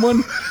 can I bum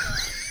one?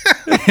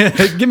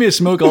 Give me a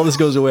smoke, all this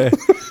goes away.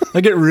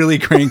 I get really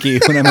cranky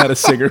when I'm out of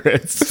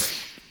cigarettes.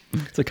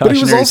 It's a But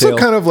he was cautionary also tale.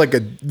 kind of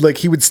like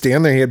he would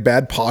stand there. He had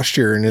bad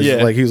posture, and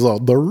like he was all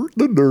dirt,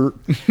 the dirt.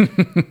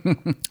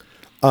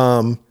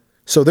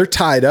 So they're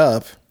tied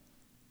up.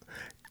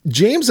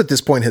 James at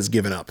this point has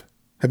given up.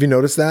 Have you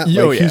noticed that?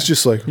 Yeah. He's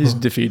just like, he's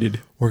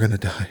defeated. we're gonna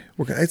die.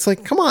 It's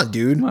like, come on,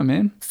 dude. Come on,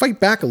 man. Fight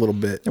back a little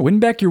bit. Win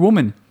back your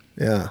woman.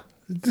 Yeah.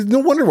 No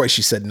wonder why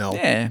she said no.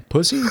 Yeah,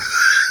 pussy.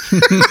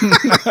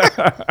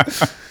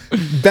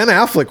 Ben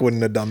Affleck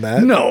wouldn't have done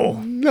that.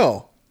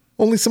 No.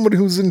 Only somebody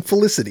who's in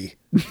Felicity.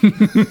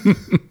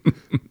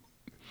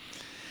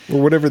 Or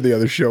whatever the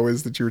other show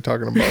is that you were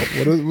talking about.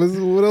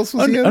 What else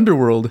was he in?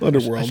 Underworld.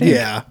 Underworld.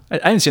 Yeah. I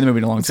haven't seen the movie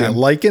in a long See, time.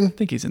 Lycan? I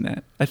think he's in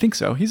that. I think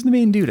so. He's the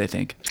main dude, I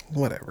think.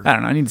 Whatever. I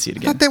don't know. I need to see it I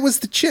again. thought that was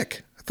the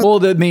chick. Well,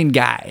 the main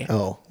guy.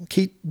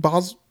 Kate Kate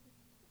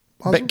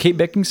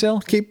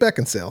Beckinsale? Kate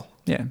Beckinsale.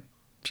 Yeah.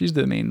 She's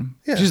the main.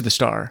 Yeah. She's the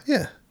star.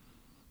 Yeah.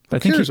 But I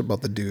Who think cares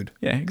about the dude?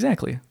 Yeah,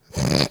 exactly.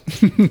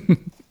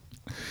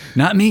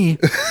 Not me.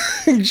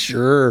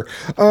 Sure.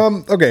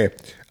 Okay.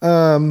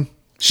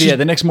 So yeah,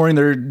 the next morning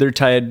they're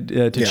tied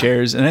to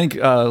chairs, and I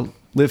think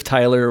Liv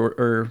Tyler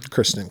or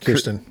Kirsten.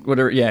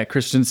 whatever. Yeah,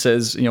 Kristen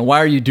says, "Why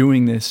are you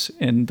doing this?"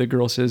 And the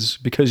girl says,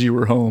 "Because you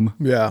were home."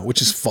 Yeah,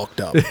 which is fucked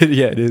up.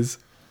 Yeah, it is.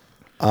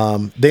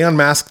 They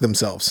unmask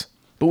themselves.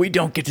 But we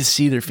don't get to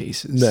see their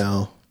faces.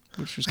 No.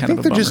 Which was I kind think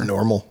of a they're just bummer.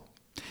 normal.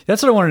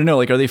 That's what I wanted to know.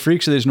 Like, are they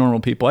freaks or are they just normal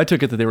people? I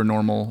took it that they were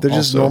normal. They're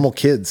just also. normal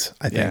kids,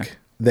 I think. Yeah.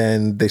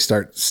 Then they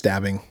start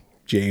stabbing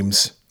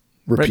James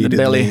in the repeatedly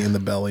belly. in the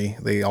belly.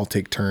 They all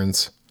take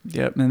turns.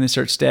 Yep, and then they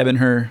start stabbing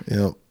her.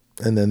 Yep.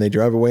 And then they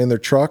drive away in their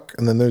truck.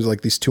 And then there's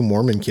like these two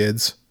Mormon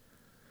kids.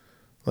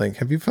 Like,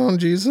 have you found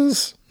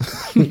Jesus?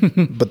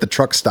 But the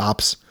truck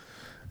stops.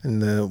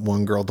 And the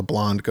one girl, the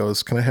blonde,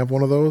 goes, "Can I have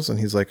one of those?" And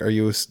he's like, "Are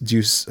you a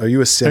sinner?" Are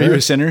you a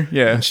sinner?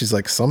 Yeah. And she's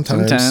like,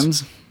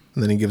 Sometimes.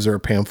 And then he gives her a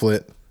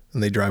pamphlet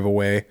and they drive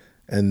away.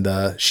 And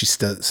she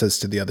says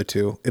to the other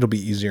two, "It'll be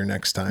easier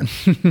next time."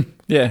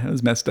 Yeah, it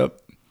was messed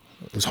up.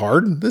 It was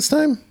hard this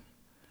time?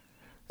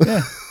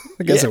 Yeah.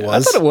 I guess it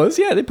was. I thought it was.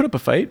 Yeah, they put up a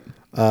fight.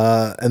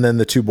 And then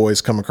the two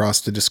boys come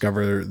across to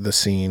discover the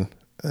scene.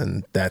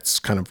 And that's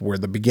kind of where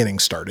the beginning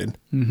started.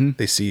 Mm-hmm.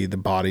 They see the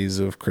bodies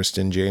of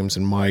Kristen, James,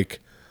 and Mike.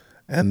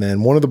 And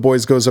then one of the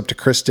boys goes up to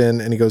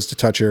Kristen and he goes to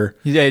touch her.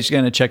 Yeah, he's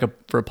going to check up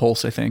for a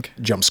pulse, I think.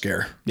 Jump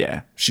scare.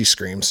 Yeah. She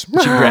screams.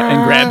 She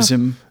and grabs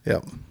him.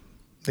 Yep.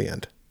 The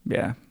end.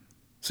 Yeah.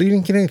 So you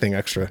didn't get anything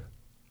extra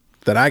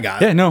that I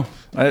got. Yeah, no.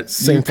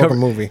 Same fucking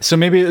movie. So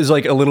maybe it was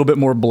like a little bit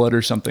more blood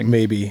or something.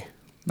 Maybe.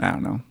 I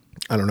don't know.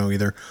 I don't know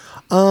either.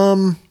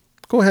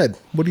 Go ahead.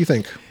 What do you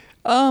think?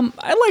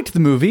 I liked the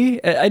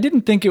movie. I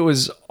didn't think it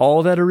was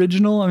all that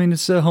original. I mean,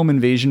 it's a home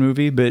invasion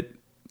movie, but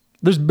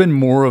there's been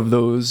more of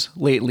those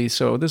lately.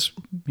 So this,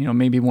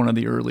 maybe one of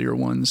the earlier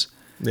ones.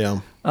 Yeah.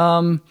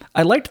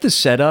 I liked the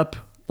setup.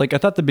 Like, I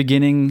thought the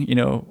beginning,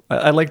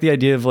 I liked the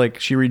idea of like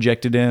she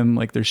rejected him,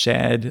 like they're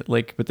sad,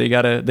 like, but they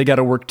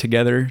gotta work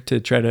together to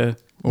try to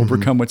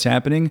overcome what's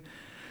happening.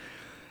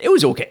 It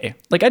was okay.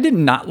 Like, I did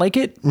not like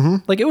it. Mm-hmm.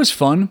 Like, it was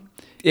fun.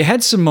 It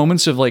had some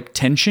moments of like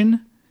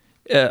tension.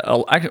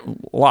 A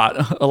lot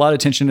of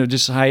tension of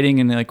just hiding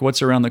and like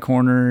what's around the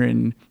corner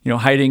and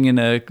hiding in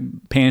a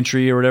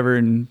pantry or whatever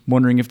and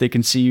wondering if they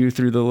can see you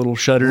through the little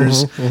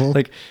shutters,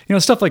 like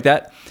stuff like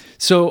that.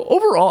 So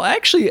overall,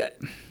 actually,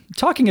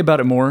 talking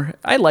about it more,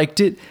 I liked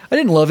it. I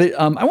didn't love it.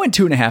 I went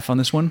 2.5 on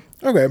this one.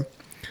 Okay.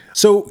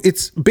 So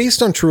it's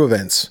based on true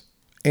events,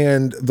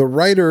 and the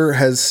writer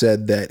has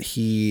said that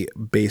he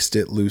based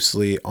it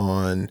loosely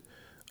on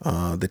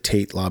the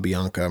Tate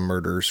LaBianca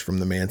murders from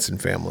the Manson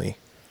family.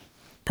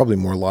 Probably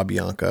more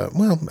LaBianca.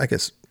 Well, I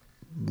guess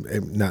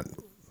not.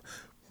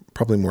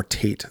 Probably more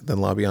Tate than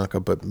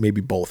LaBianca, but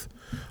maybe both.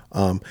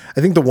 I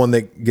think the one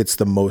that gets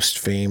the most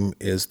fame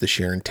is the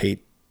Sharon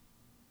Tate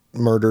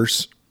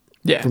murders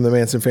from the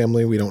Manson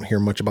family. We don't hear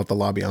much about the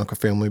LaBianca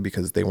family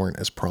because they weren't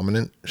as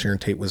prominent. Sharon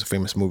Tate was a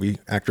famous movie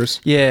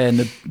actress. Yeah,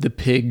 and the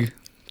pig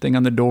thing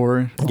on the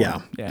door.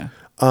 Yeah. Yeah.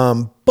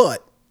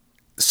 But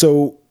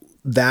so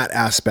that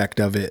aspect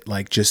of it,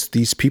 like just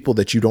these people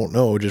that you don't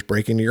know just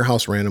break into your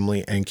house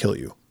randomly and kill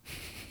you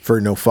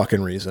for no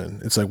fucking reason.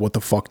 It's like, what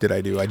the fuck did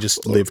I do? I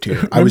just lived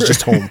here. I was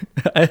just home.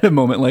 I had a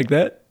moment like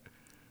that.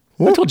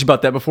 What? I told you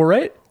about that before,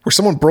 right? Where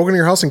someone broke into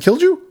your house and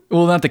killed you?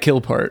 Well, not the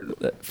kill part,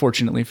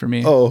 fortunately for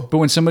me. Oh. But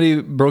when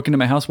somebody broke into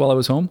my house while I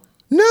was home?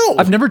 No.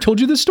 I've never told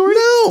you this story?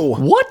 No.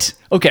 What?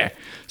 Okay.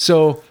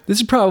 So this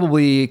is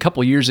probably a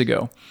couple years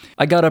ago.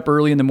 I got up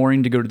early in the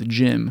morning to go to the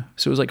gym.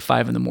 So it was like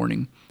 5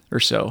 a.m. or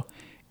so.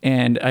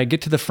 And I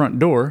get to the front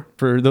door.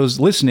 For those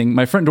listening,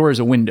 my front door is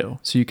a window,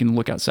 so you can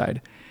look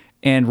outside.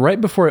 And right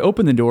before I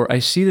open the door, I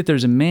see that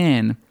there's a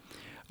man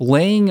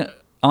laying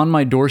on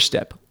my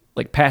doorstep,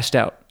 like passed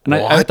out. And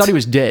I thought he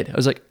was dead. I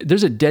was like,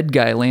 there's a dead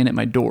guy laying at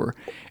my door.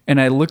 And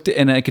I looked at,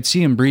 and I could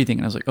see him breathing.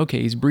 And I was like,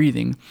 okay, he's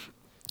breathing.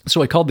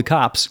 So I called the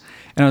cops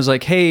and I was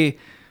like, hey,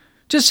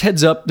 just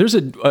heads up. There's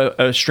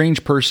a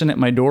strange person at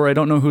my door. I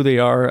don't know who they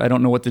are. I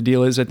don't know what the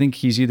deal is. I think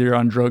he's either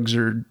on drugs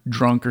or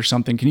drunk or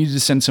something. Can you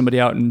just send somebody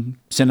out and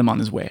send him on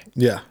his way?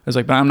 Yeah. I was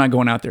like, but I'm not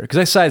going out there. Cause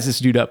I sized this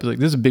dude up. I was like,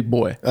 this is a big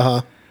boy.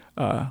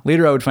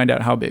 Later I would find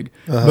out how big.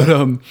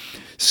 But,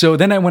 so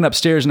then I went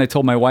upstairs and I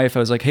told my wife, I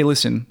was like, hey,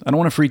 listen, I don't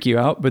want to freak you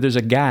out, but there's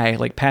a guy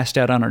like passed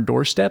out on our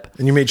doorstep.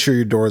 And you made sure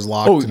your door is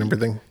locked and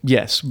everything?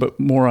 Yes, but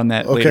more on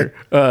that later.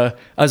 I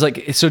was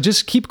like, so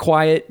just keep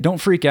quiet. Don't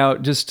freak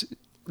out. Just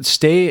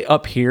stay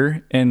up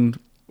here and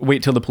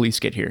wait till the police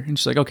get here. And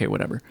she's like, okay,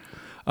 whatever.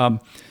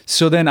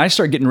 So then I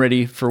start getting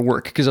ready for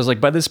work because I was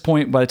like, by this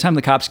point, by the time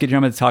the cops get here,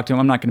 I'm going to talk to them.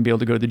 I'm not going to be able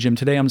to go to the gym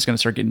today. I'm just going to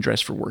start getting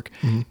dressed for work.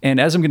 And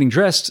as I'm getting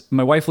dressed,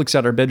 my wife looks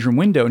out our bedroom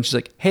window and she's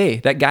like, hey,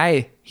 that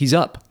guy, he's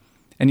up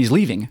and he's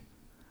leaving. And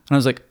I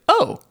was like,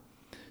 oh.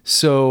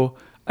 So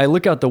I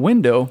look out the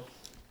window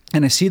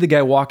and I see the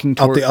guy walking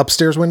out the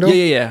upstairs window?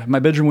 Yeah. My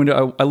bedroom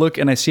window. I look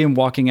and I see him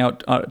walking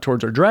out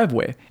towards our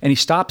driveway and he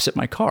stops at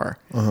my car.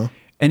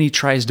 And he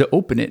tries to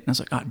open it. And I was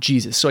like, oh,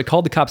 Jesus. So I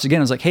called the cops again.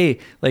 I was like, hey,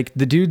 like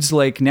the dude's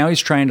like, now he's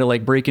trying to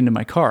like break into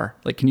my car.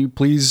 Like, can you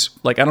please,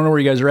 like, I don't know where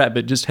you guys are at,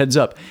 but just heads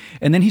up.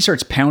 And then he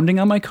starts pounding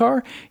on my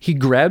car. He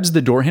grabs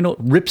the door handle,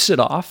 rips it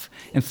off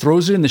and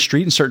throws it in the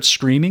street and starts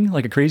screaming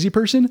like a crazy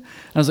person.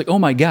 And I was like, oh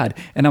my God.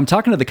 And I'm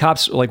talking to the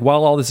cops like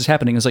while all this is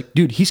happening. I was like,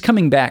 dude, he's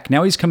coming back.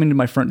 Now he's coming to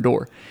my front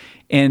door.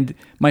 And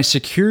my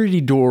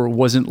security door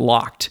wasn't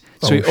locked.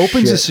 So he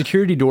opens the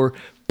security door,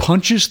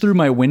 punches through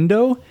my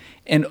window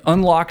and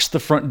unlocks the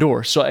front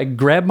door. So I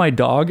grabbed my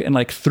dog and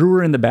like threw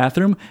her in the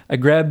bathroom. I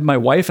grabbed my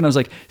wife and I was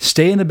like,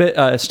 stay in the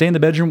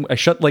bedroom. I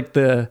shut like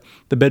the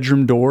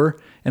bedroom door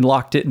and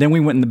locked it. Then we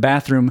went in the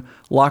bathroom,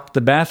 locked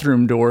the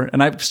bathroom door,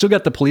 and I still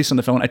got the police on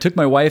the phone. I took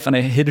my wife and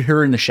I hid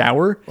her in the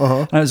shower.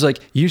 And I was like,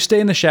 you stay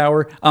in the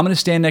shower. I'm going to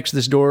stand next to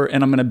this door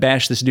and I'm going to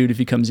bash this dude if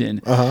he comes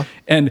in.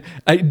 And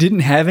I didn't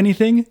have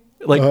anything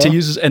like to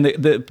use. And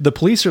the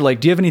police are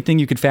like, do you have anything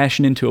you could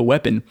fashion into a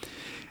weapon?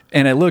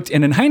 And I looked,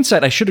 and in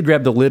hindsight, I should have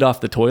grabbed the lid off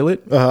the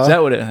toilet.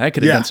 That would I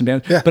could have done some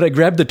damage. But I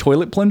grabbed the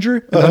toilet plunger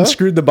and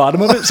unscrewed the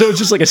bottom of it, so it's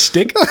just like a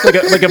stick,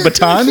 like a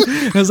baton.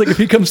 And I was like, if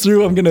he comes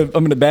through, I'm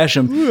gonna bash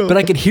him. But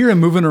I could hear him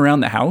moving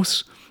around the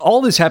house.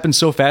 All this happened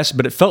so fast,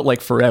 but it felt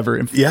like forever.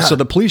 And so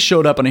the police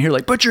showed up, and I hear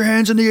like, put your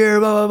hands in the air,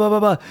 blah, blah, blah,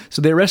 blah, blah.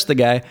 So they arrest the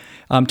guy.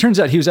 Turns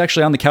out he was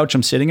actually on the couch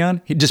I'm sitting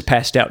on. He just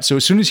passed out. So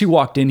as soon as he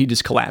walked in, he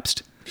just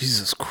collapsed.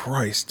 Jesus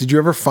Christ. Did you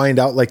ever find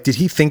out, like, did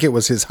he think it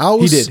was his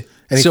house? He did.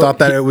 And he thought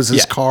that it was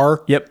his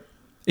car? Yep.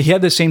 He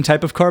had the same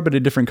type of car, but a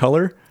different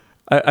color.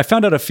 I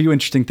found out a few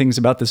interesting things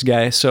about this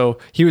guy. So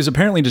he was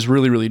apparently just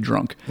really, really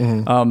drunk.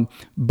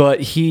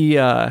 But he...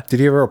 did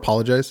he ever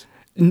apologize?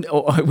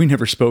 No, we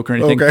never spoke or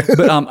anything. Okay.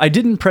 But I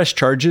didn't press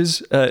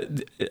charges.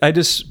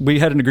 We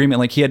had an agreement,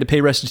 like he had to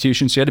pay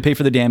restitution, so he had to pay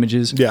for the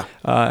damages.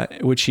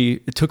 Which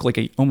it took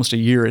like almost a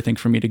year, I think,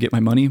 for me to get my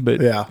money,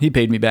 but he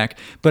paid me back.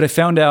 But I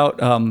found out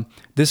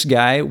this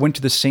guy went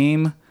to the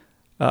same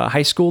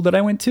high school that I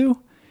went to.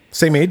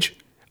 Same age?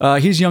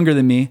 He's younger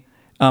than me.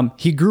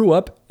 He grew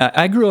up,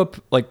 I grew up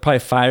like probably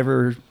 5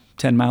 or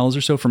 10 miles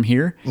or so from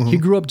here. He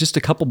grew up just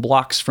a couple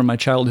blocks from my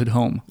childhood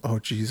home. Oh,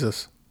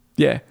 Jesus.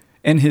 Yeah.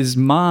 And his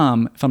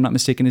mom, if I'm not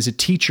mistaken, is a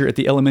teacher at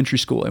the elementary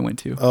school I went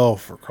to. Oh,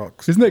 for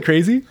cooks. Isn't that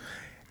crazy?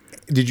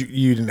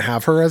 You didn't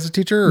have her as a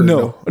teacher? Or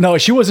no,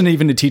 she wasn't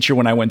even a teacher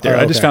when I went there.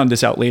 I just found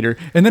this out later.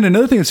 And then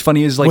another thing that's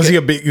funny is like, he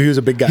was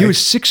a big guy? He was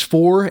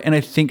 6'4" and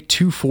I think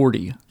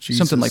 240,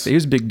 something like that. He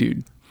was a big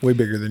dude. Way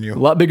bigger than you. A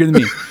lot bigger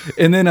than me.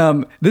 And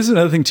then this is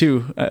another thing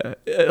too.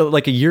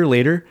 Like a year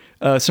later,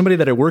 somebody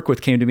that I work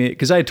with came to me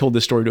because I had told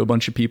this story to a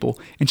bunch of people.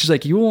 And she's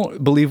like, you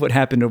won't believe what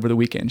happened over the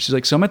weekend. She's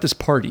like, so I'm at this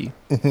party.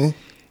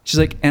 She's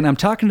like, and I'm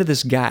talking to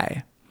this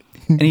guy.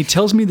 And he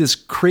tells me this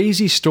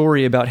crazy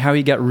story about how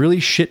he got really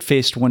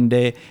shit-faced one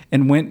day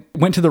and went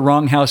to the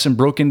wrong house and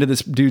broke into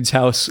this dude's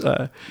house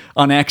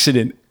on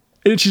accident.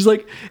 And she's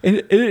like,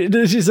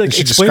 she's like,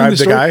 she explaining the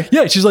story. Guy?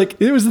 Yeah, she's like,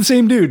 it was the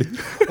same dude.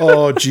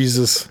 Oh,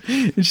 Jesus.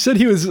 And she said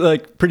he was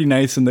like pretty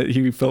nice and that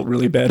he felt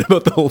really bad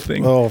about the whole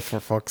thing. Oh, for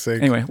fuck's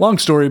sake. Anyway, long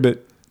story,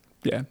 but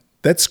yeah.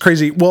 That's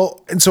crazy.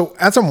 Well, and so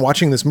as I'm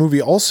watching this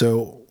movie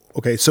also,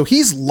 okay, so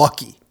he's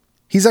lucky.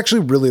 He's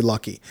actually really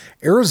lucky.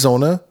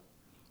 Arizona,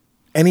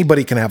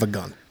 anybody can have a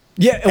gun.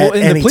 Yeah, well,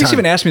 and the police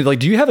even asked me, like,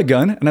 do you have a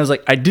gun? And I was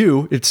like, I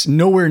do. It's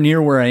nowhere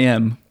near where I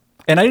am.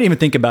 And I didn't even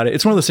think about it.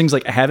 It's one of those things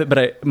like I have it,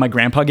 but my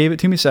grandpa gave it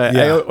to me,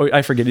 so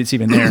I forget it's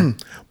even there.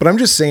 But I'm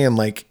just saying,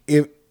 like,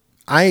 if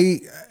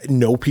I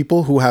know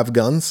people who have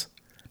guns,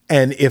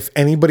 and if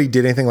anybody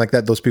did anything like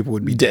that, those people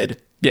would be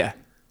dead. Yeah.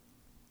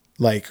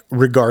 Like,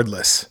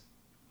 regardless.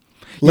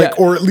 Like,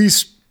 or at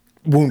least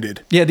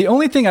wounded. Yeah, the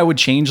only thing I would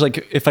change,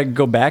 like, if I could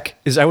go back,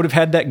 is I would have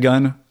had that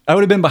gun. I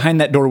would have been behind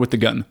that door with the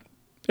gun.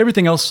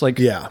 Everything else, like,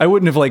 I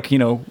wouldn't have, like,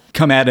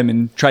 come at him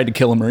and tried to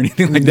kill him or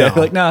anything like that.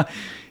 Like, nah.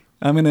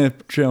 I'm gonna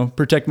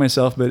protect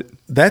myself, but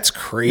That's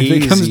crazy.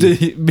 if it comes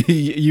to be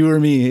you or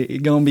me,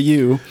 it's gonna be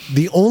you.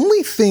 The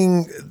only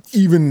thing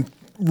even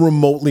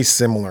remotely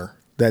similar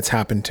that's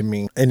happened to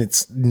me, and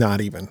it's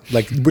not even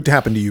like what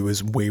happened to you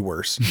is way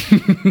worse.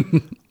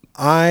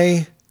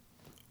 I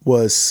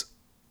was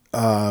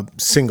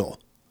single.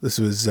 This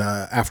was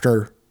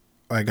after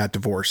I got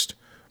divorced,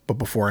 but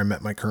before I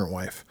met my current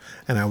wife,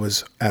 and I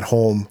was at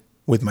home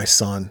with my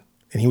son,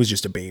 and he was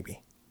just a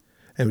baby.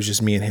 It was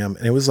just me and him,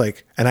 and it was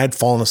like, and I'd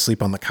fallen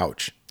asleep on the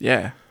couch.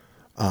 Yeah.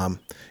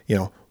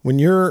 When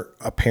you're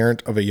a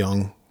parent of a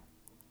young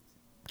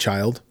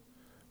child,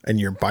 and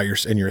you're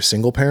a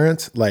single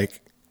parent,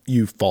 like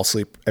you fall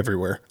asleep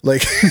everywhere,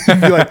 like,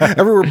 like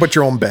everywhere but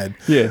your own bed.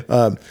 Yeah.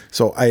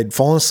 So I had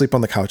fallen asleep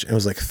on the couch, and it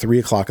was like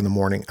 3:00 in the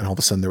morning, and all of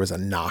a sudden there was a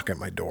knock at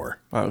my door.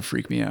 Wow, it would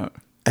freak me out.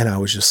 And I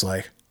was just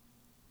like,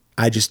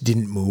 I just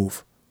didn't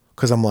move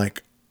because I'm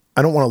like,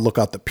 I don't want to look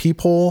out the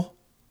peephole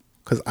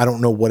because I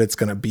don't know what it's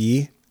going to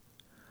be.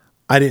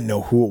 I didn't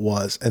know who it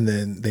was. And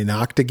then they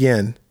knocked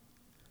again,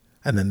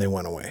 and then they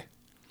went away.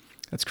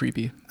 That's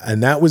creepy.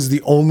 And that was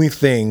the only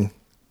thing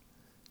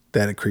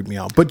that had creeped me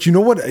out. But you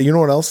know what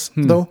else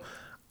though?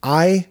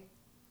 I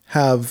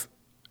have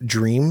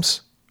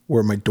dreams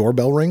where my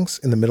doorbell rings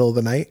in the middle of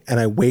the night, and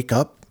I wake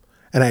up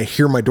and I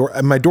hear my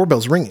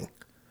doorbell's ringing.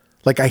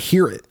 Like I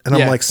hear it, and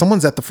I'm like,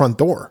 someone's at the front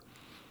door.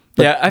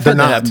 But yeah, I've had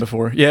that happen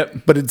before.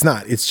 Yep. But it's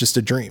not. It's just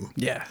a dream.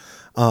 Yeah.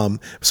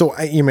 So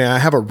I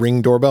have a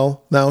Ring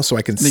doorbell now, so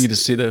I can You can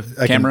just see the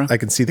camera. I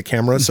can see the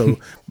camera. So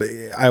but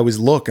I always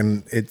look,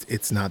 and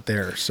it's not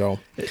there. So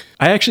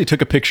I actually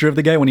took a picture of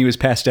the guy when he was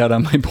passed out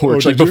on my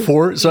porch, did you?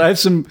 before. So I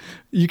have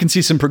you can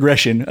see some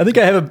progression. I think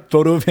I have a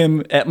photo of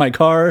him at my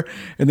car,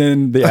 and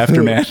then the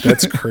aftermath.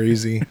 That's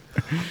crazy.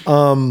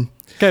 I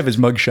have his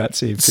mugshot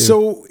saved too.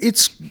 So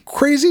it's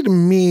crazy to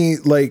me,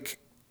 like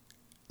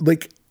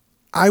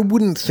I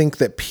wouldn't think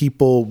that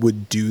people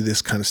would do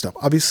this kind of stuff.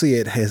 Obviously,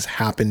 it has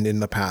happened in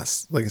the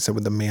past, like I said,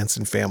 with the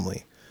Manson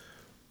family.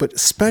 But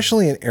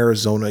especially in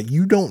Arizona,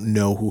 you don't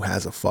know who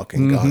has a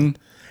fucking gun.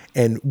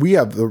 And we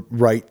have the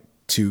right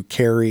to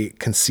carry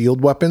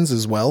concealed weapons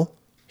as well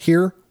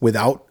here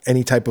without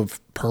any type of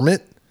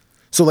permit.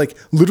 So like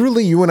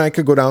literally you and I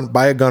could go down,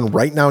 buy a gun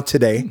right now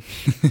today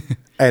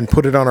and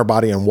put it on our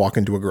body and walk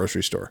into a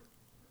grocery store.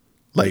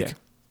 Like,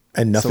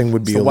 and nothing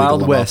would be illegal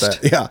Wild about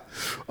West. that. Yeah.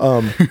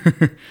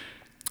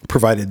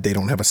 Provided they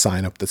don't have a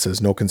sign up that says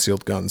no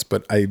concealed guns,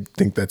 but I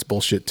think that's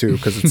bullshit too.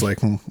 Cause it's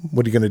like,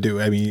 what are you going to do?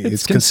 I mean,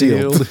 it's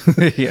concealed.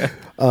 Yeah.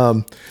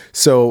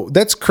 So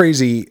that's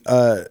crazy.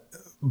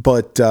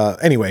 But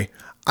anyway,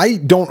 I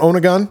don't own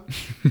a gun.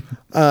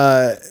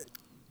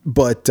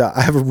 But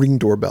I have a Ring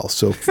doorbell,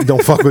 so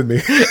don't fuck with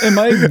me. And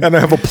I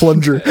have a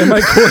plunger. And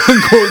my quote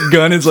unquote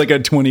gun is like a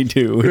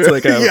 22. It's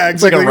like a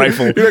it's like a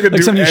rifle. You're not gonna like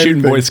do something you shoot in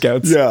anything. Boy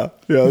Scouts. Yeah.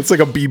 It's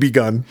like a BB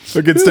gun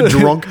against a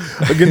drunk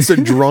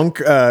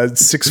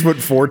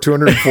 6'4",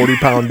 240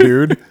 pound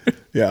dude.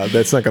 Yeah,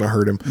 that's not gonna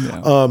hurt him.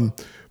 No.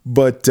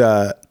 But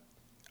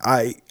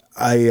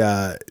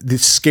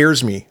this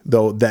scares me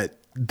though that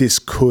this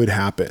could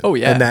happen. Oh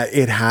yeah, and that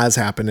it has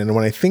happened. And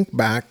when I think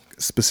back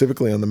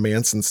specifically on the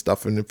Manson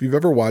stuff, and if you've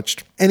ever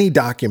watched any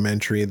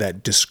documentary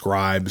that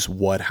describes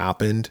what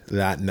happened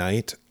that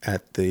night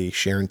at the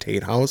Sharon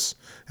Tate house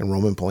and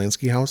Roman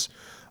Polanski house,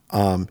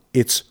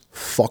 it's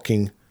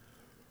fucking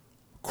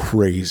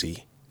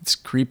crazy. It's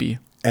creepy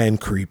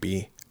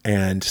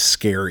and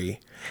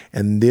scary.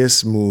 And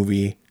this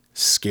movie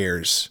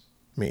scares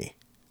me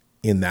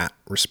in that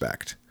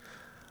respect.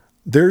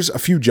 There's a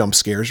few jump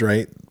scares,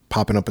 right?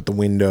 Popping up at the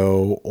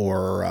window,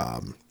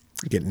 or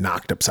get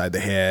knocked upside the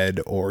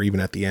head, or even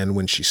at the end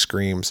when she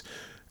screams.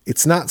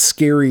 It's not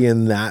scary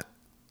in that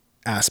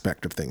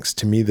aspect of things.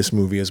 To me, this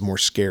movie is more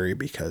scary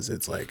because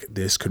it's like,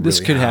 this could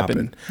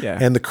happen. Yeah.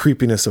 And the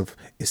creepiness of,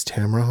 is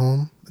Tamara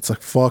home? It's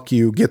like, fuck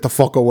you, get the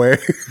fuck away.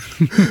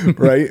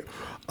 Right?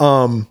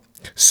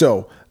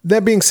 So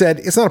that being said,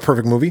 it's not a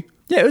perfect movie.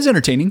 Yeah, it was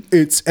entertaining.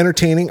 It's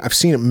entertaining. I've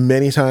seen it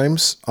many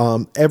times.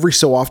 Every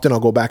so often I'll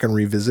go back and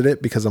revisit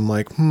it because I'm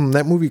like,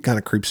 that movie kind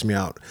of creeps me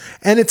out.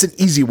 And it's an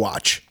easy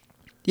watch.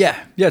 Yeah,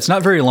 it's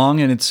not very long,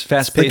 and it's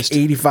fast paced.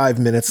 Like 85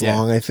 minutes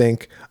long, I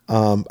think.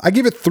 I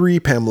give it 3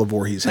 Pamela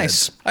Voorhees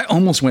Nice. heads. I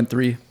almost went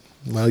 3.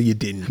 Well, you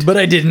didn't. But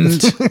I didn't.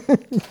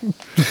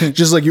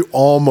 Just like you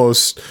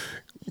almost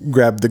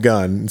grabbed the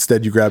gun.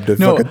 Instead, you grabbed a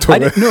No, fucking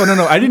toilet.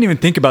 no. I didn't even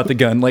think about the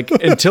gun. Like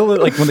until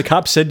when the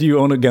cop said, "Do you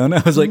own a gun?"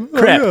 I was like,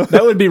 "Crap,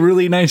 that would be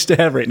really nice to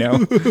have right now." I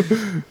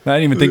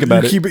didn't even think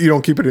about it. You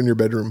don't keep it in your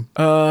bedroom.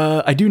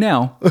 I do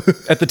now.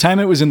 At the time,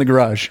 it was in the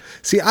garage.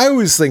 See, I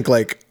always think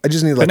like I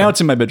just need like But now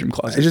it's in my bedroom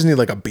closet. I just need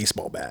like a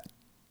baseball bat.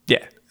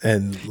 Yeah.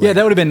 And Yeah,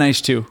 that would have been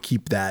nice too.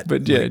 keep that.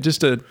 But yeah,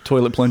 just a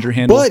toilet plunger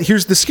handle. But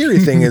here's the scary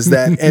thing is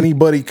that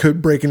anybody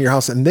could break into your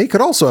house and they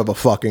could also have a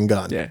fucking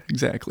gun. Yeah,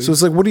 exactly. So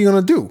it's like, what are you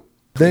going to do?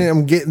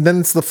 Then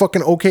it's the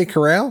fucking OK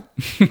Corral.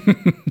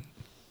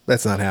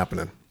 That's not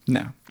happening.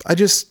 No. I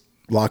just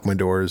lock my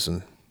doors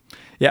and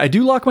Yeah, I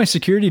do lock my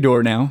security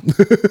door now.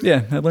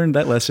 Yeah, I learned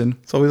that lesson.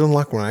 it's always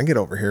unlocked when I get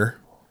over here.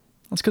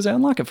 That's because I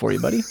unlock it for you,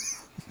 buddy.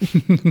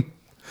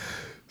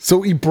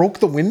 So he broke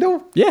the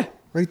window? Yeah.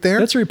 Right there?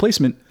 That's a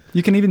replacement.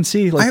 You can even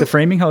see like the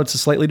framing, how it's a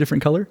slightly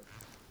different color.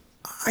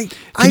 I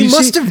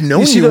must have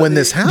known you when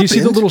this happened. Do you see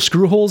the little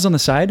screw holes on the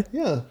side?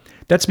 Yeah.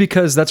 That's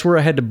because that's where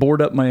I had to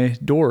board up my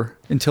door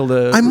until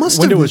the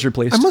window was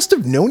replaced. I must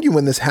have known you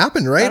when this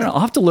happened, right? I don't know.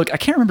 I'll have to look. I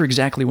can't remember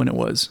exactly when it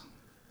was.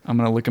 I'm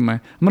gonna look at my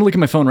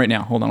phone right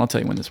now. Hold on, I'll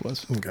tell you when this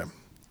was. Okay.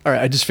 All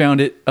right, I just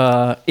found it.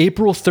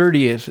 April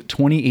 30th,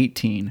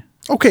 2018.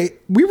 Okay,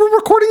 we were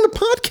recording the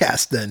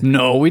podcast then.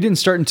 No, we didn't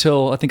start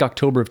until I think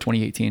October of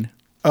 2018.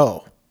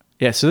 Oh.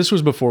 Yeah, so this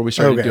was before we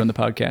started doing the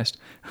podcast.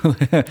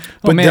 But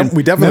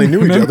we definitely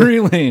knew each other. Memory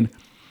lane.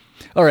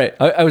 All right,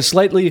 I was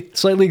slightly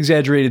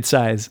exaggerated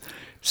size,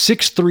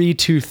 6'3",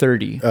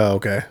 230. Oh,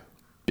 okay.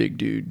 Big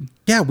dude.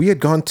 Yeah, we had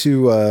gone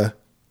to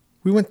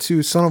we went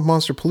to Son of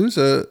Monster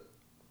Palooza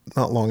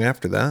not long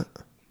after that.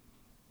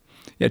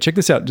 Yeah, check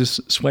this out.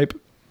 Just swipe.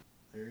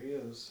 There he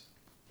is.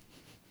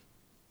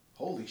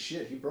 Holy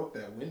shit, he broke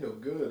that window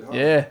good, huh?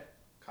 Yeah.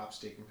 Cops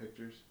taking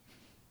pictures.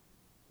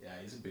 Yeah,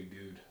 he's a big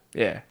dude.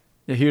 Yeah.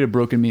 Yeah, he would have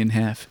broken me in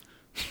half.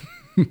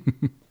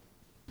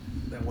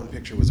 That one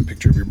picture was a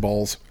picture of your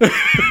balls.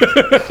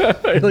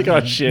 You're like,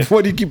 oh shit.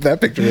 Why do you keep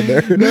that picture in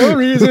there? No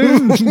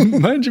reason.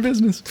 Mind your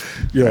business.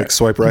 You're like,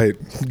 swipe right.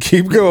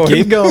 Keep going.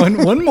 Keep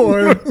going. One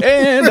more.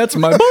 And that's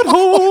my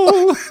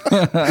butthole.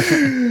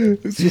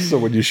 It's just so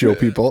when you show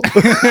people.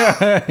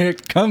 Here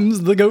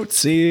comes the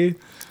goatsy.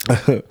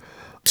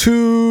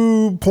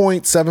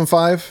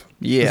 2.75.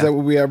 Yeah. Is that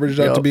what we averaged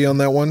out to be on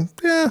that one?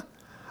 Yeah.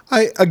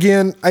 I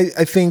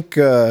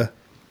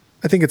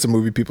think it's a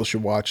movie people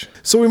should watch.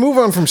 So we move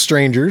on from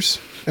strangers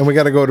and we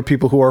got to go to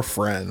people who are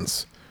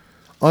friends.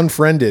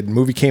 Unfriended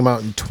movie came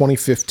out in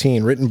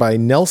 2015, written by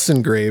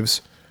Nelson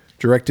Graves,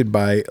 directed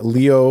by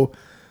Leo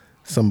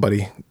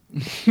somebody.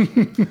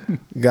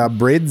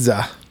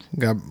 Gabriadze.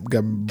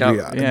 Gabriadze.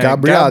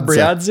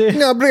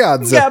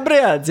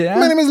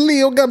 My name is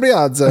Leo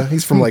Gabriadze.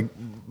 He's from like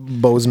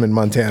Bozeman,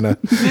 Montana.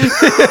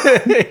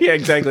 Yeah,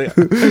 exactly.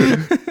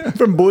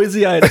 From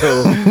Boise,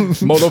 Idaho.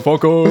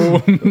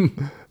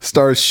 Motherfucker.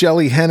 Stars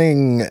Shelley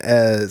Henning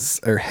as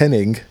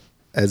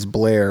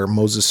Blair,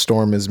 Moses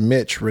Storm as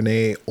Mitch,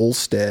 Renee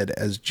Olstead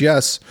as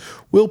Jess,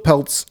 Will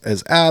Peltz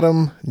as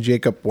Adam,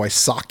 Jacob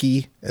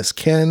Wysocki as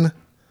Ken,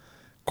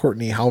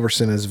 Courtney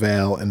Halverson as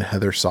Val, and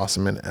Heather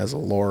Sossaman as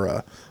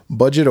Laura.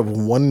 Budget of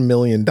 $1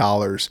 million.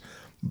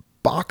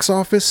 Box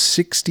office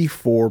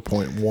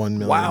 $64.1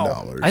 million.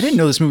 Wow. I didn't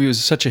know this movie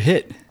was such a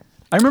hit.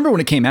 I remember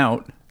when it came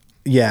out.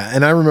 Yeah,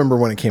 and I remember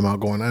when it came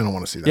out going, I don't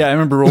want to see that. Yeah, I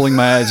remember rolling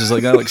my eyes. I was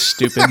like, that looks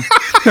stupid.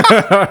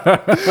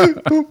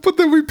 But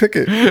then we pick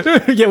it.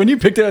 Yeah, when you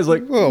picked it, I was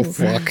like, oh,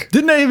 fuck.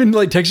 Didn't I even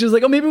like text you? I was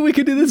like, oh, maybe we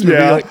could do this movie.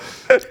 Yeah. Like,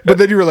 but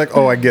then you were like,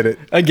 oh, I get it.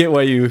 I get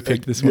why you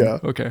picked this one. Yeah.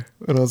 Okay.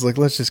 And I was like,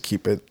 let's just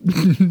keep it.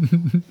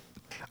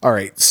 All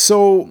right.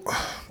 So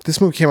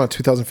this movie came out in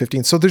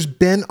 2015. So there's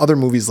been other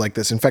movies like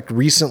this. In fact,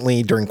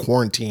 recently during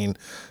quarantine,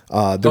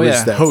 there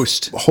was that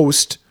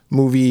Host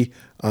movie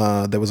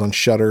that was on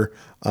Shudder.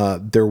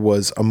 There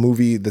was a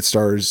movie that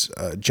stars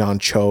John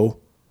Cho.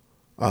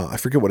 I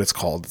forget what it's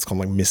called. It's called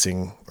like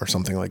Missing or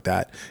something like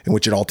that, in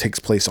which it all takes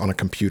place on a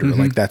computer. Mm-hmm.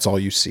 Like that's all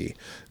you see.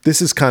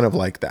 This is kind of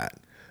like that.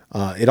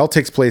 It all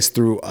takes place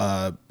through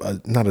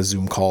not a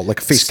Zoom call, like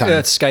a FaceTime.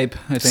 That's Skype,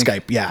 I think.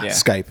 Skype, yeah,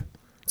 Skype.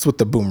 It's what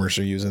the boomers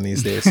are using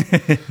these days.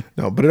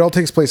 No, but it all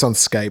takes place on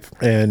Skype.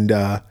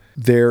 And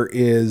there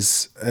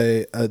is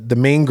the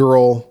main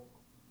girl,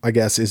 I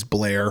guess, is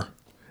Blair.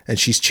 And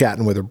she's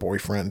chatting with her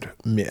boyfriend,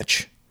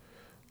 Mitch.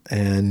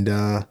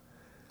 And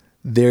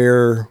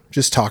they're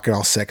just talking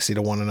all sexy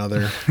to one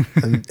another.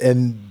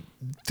 and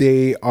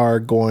they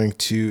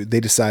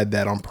decide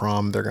that on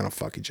prom, they're going to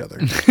fuck each other.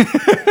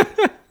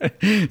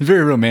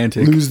 Very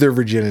romantic. Lose their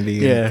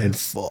virginity and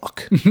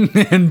fuck.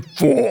 And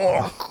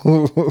fuck.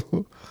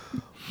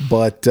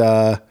 But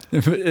but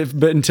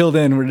until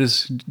then, we're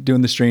just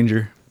doing the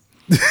stranger.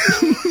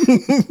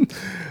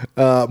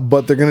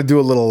 But they're gonna do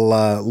a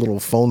little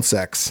phone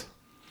sex,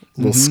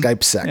 little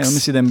Skype sex. Yeah, let me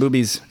see them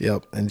boobies.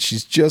 Yep, and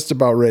she's just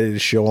about ready to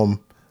show him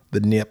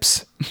the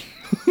nips.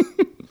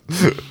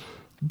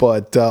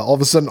 But all of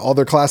a sudden, all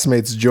their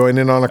classmates join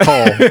in on a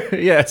call.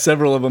 Yeah,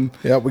 several of them.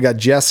 Yep, we got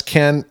Jess,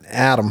 Ken,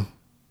 Adam,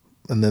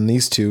 and then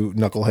these two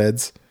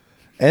knuckleheads,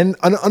 and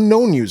an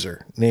unknown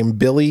user named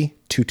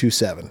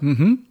Billy227.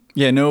 Mm-hmm.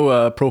 Yeah,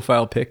 no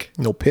profile pic.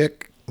 No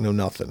pic, no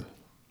nothing.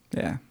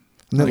 Yeah.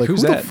 And they're like,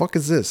 who's who that? the fuck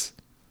is this?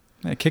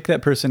 Yeah, kick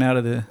that person out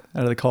of the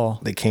call.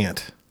 They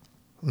can't.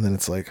 And then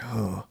it's like,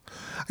 oh.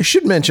 I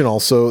should mention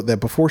also that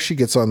before she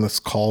gets on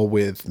this call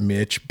with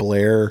Mitch,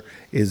 Blair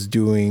is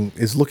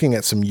looking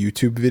at some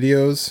YouTube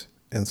videos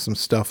and some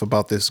stuff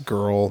about this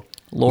girl,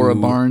 Laura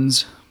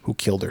Barnes, who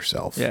killed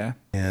herself. Yeah.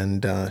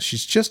 And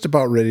she's just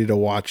about ready to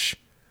watch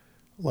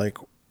like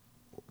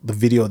the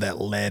video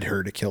that led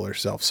her to kill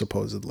herself,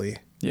 supposedly.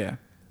 Yeah.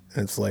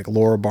 And it's like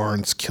Laura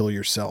Barnes, Kill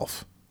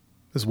Yourself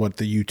is what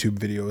the YouTube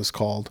video is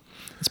called.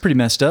 It's pretty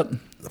messed up.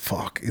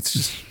 Fuck. It's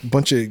just a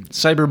bunch of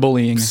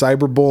cyberbullying,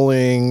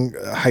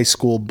 high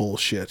school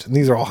bullshit. And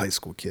these are all high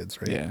school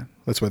kids, right? Yeah.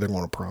 That's why they're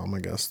going to prom,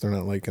 I guess. They're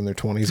not like in their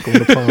 20s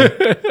going to prom.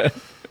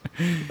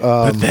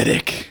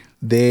 Pathetic.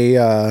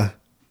 They're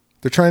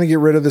trying to get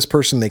rid of this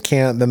person. They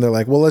can't. Then they're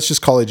like, well, let's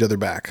just call each other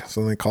back.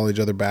 So they call each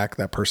other back.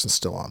 That person's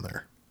still on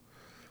there.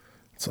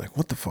 It's like,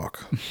 what the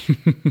fuck?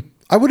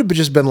 I would have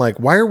just been like,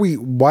 why are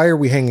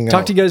we hanging out?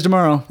 Talk to you guys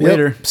tomorrow. Yep.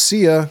 Later.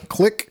 See ya.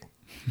 Click.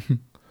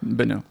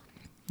 But no.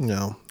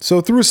 No.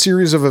 So through a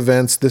series of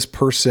events, this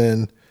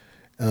person,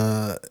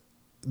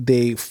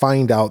 they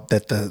find out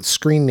that the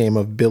screen name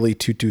of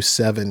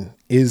Billy227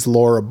 is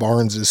Laura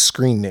Barnes's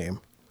screen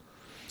name.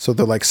 So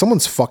they're like,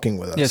 someone's fucking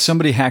with us. Yeah,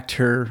 somebody hacked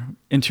her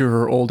into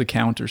her old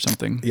account or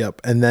something.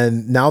 Yep. And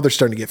then now they're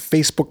starting to get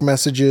Facebook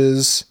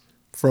messages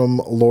from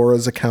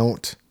Laura's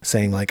account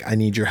saying like, I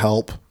need your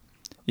help.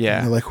 Yeah.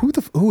 And they're like, who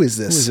is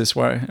this? Who is this?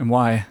 Why? And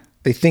why?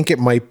 They think it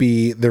might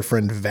be their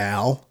friend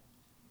Val,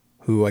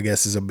 who I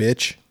guess is a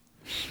bitch.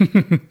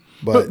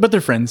 But they're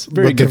friends.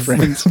 Very good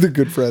friends. They're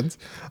good friends.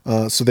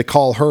 So they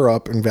call her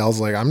up and Val's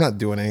like, I'm not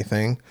doing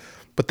anything.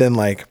 But then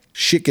like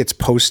shit gets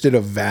posted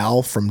of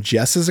Val from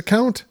Jess's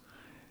account.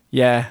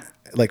 Yeah.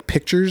 Like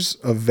pictures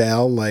of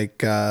Val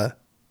like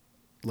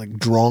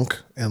drunk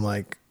and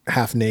like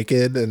half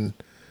naked and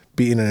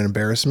being an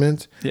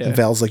embarrassment. Yeah. And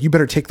Val's like, you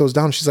better take those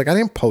down. She's like, I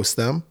didn't post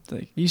them.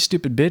 Like, you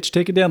stupid bitch,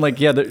 take it down. Like,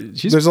 yeah,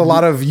 there's a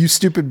lot of you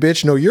stupid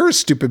bitch. No, you're a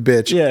stupid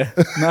bitch. Yeah.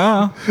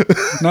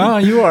 No,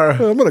 you are.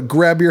 I'm going to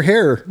grab your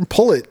hair and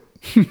pull it.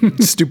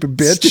 Stupid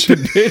bitch.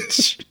 Stupid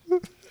bitch.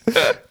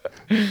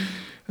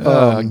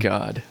 Oh,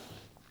 God.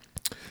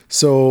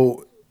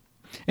 So.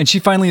 And she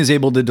finally is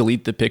able to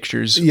delete the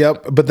pictures.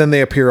 Yep. But then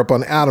they appear up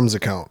on Adam's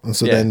account. And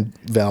so then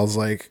Val's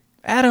like,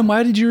 Adam,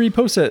 why did you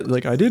repost that?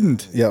 Like, I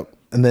didn't. Yep.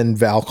 And then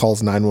Val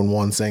calls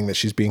 911 saying that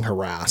she's being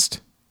harassed.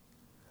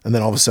 And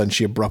then all of a sudden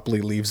she abruptly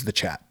leaves the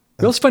chat.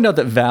 We also find out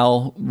that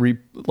Val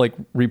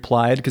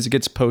replied because it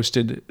gets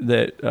posted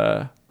that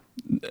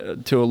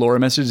to a Laura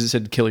message that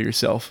said "kill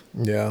yourself."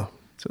 Yeah.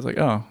 So it's like,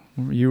 oh,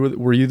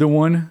 were you the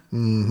one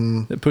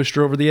that pushed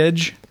her over the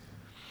edge?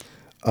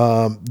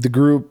 The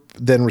group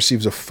then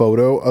receives a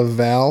photo of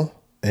Val,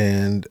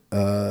 and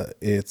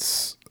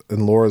it's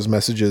in Laura's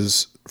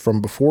messages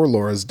from before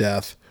Laura's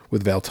death,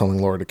 with Val telling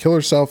Laura to kill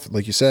herself,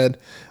 like you said.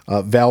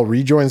 Val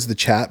rejoins the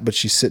chat, but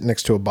she's sitting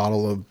next to a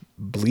bottle of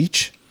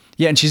bleach.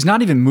 Yeah, and she's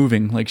not even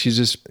moving. Like, she's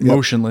just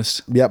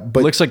motionless. Yep. But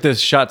it looks like the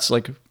shot's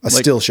like a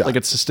still shot. Like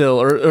it's a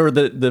still, or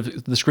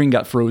the screen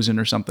got frozen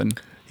or something.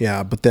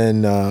 Yeah, but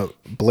then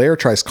Blair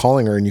tries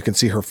calling her, and you can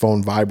see her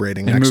phone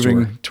vibrating and next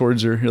moving to her.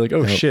 Towards her. You're like,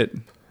 oh, shit.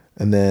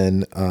 And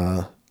then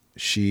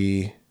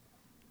she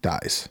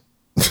dies.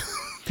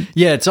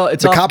 Yeah, it's the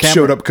off cops camera.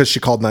 showed up because she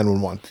called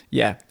 911.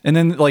 Yeah, and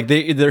then like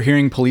they're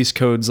hearing police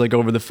codes like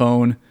over the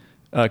phone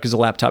because the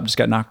laptop just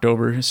got knocked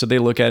over. So they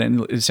look at it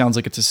and it sounds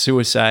like it's a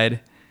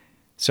suicide.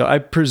 So I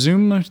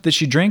presume that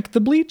she drank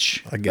the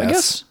bleach. I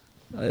guess.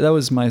 That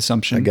was my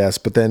assumption. I guess,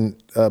 but then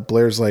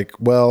Blair's like,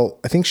 well,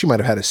 I think she might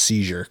have had a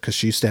seizure because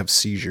she used to have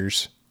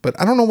seizures. But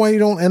I don't know why you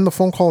don't end the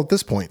phone call at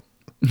this point.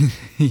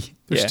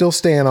 They're still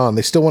staying on.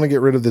 They still want to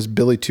get rid of this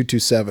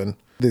Billy227.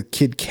 The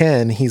kid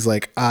Ken, he's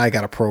like, I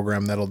got a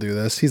program that'll do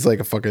this. He's like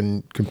a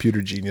fucking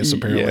computer genius,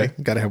 apparently. Yeah.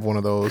 Got to have one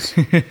of those.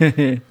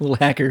 Little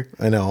hacker.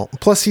 I know.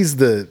 Plus, he's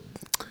the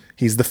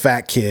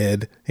fat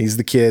kid. He's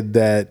the kid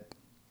that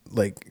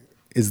like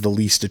is the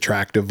least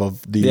attractive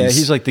of these. Yeah,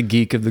 he's like the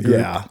geek of the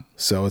group. Yeah.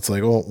 So it's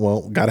like, oh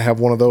well, got to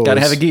have one of those. Got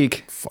to have a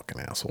geek.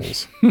 Fucking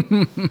assholes.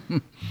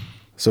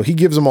 So he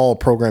gives them all a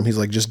program. He's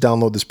like, just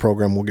download this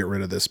program. We'll get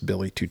rid of this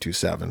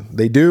Billy227.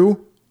 They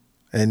do,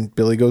 and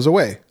Billy goes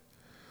away.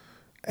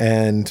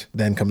 And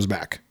then comes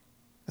back.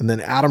 And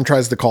then Adam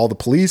tries to call the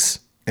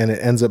police, and it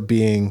ends up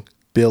being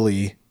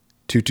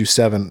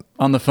Billy227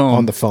 on the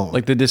phone.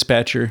 Like the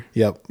dispatcher.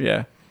 Yep.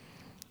 Yeah.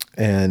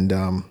 And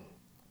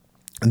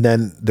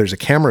then there's a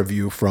camera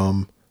view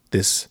from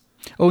this.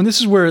 Oh, and this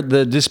is where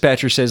the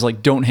dispatcher says,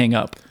 like, don't hang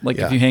up. Like,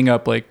 if you hang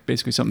up, like,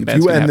 basically something bad's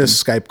If you gonna end happen.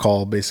 this Skype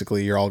call,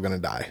 basically, you're all going to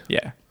die.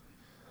 Yeah.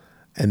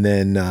 And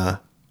then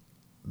that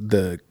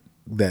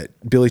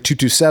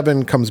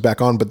Billy227 comes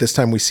back on, but this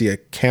time we see a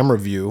camera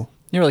view.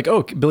 You're like,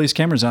 oh, Billy's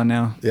camera's on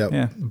now. Yep.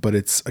 Yeah. But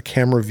it's a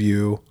camera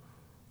view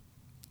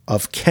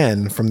of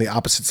Ken from the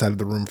opposite side of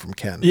the room from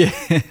Ken. Yeah.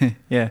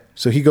 Yeah.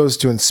 So he goes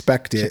to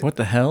inspect it. Like, what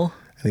the hell?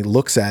 And he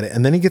looks at it,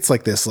 and then he gets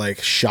like this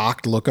like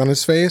shocked look on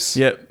his face.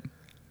 Yep.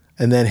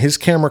 And then his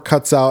camera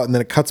cuts out, and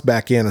then it cuts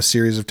back in a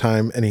series of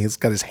time, and he's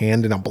got his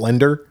hand in a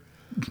blender.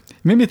 It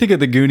made me think of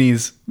the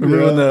Goonies.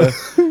 Remember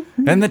when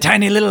and the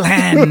tiny little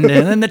hand,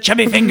 and then the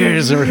chubby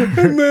fingers.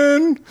 And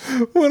then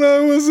when I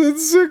was in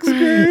 6th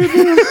grade,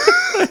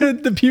 I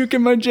had the puke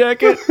in my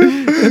jacket,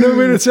 and I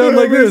made it sound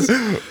like this.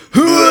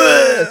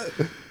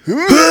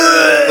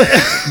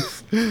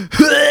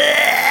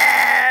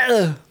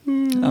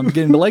 I'm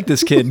beginning to like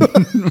this kid.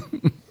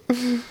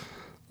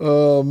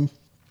 So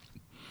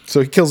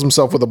he kills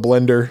himself with a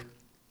blender.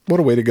 What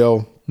a way to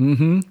go.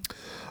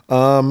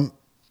 Mm-hmm.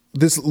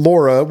 This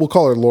Laura, we'll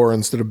call her Laura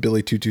instead of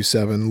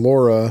Billy227.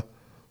 Laura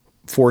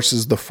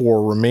forces the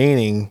 4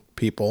 remaining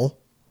people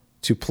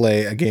to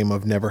play a game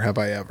of Never Have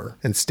I Ever,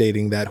 and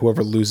stating that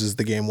whoever loses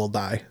the game will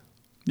die.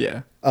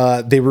 Yeah.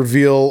 They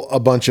reveal a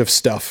bunch of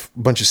stuff, a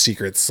bunch of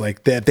secrets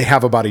like that they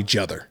have about each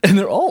other. And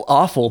they're all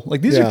awful.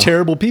 Like these Yeah. are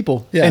terrible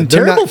people. Yeah, and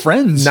they're terrible not-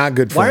 friends. not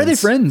good Why are they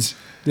friends. friends?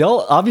 They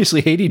all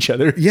obviously hate each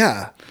other.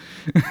 Yeah.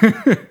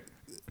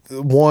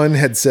 One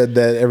had said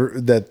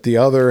that the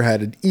other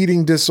had an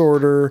eating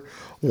disorder.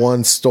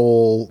 One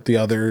stole the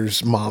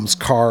other's mom's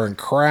car and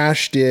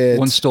crashed it.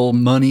 One stole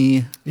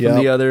money from Yep.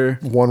 the other.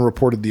 One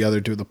reported the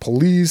other to the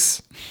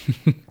police.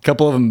 A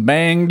couple of them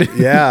banged.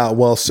 Yeah,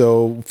 well,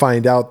 so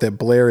find out that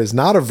Blair is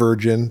not a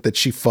virgin, that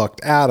she fucked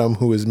Adam,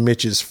 who is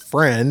Mitch's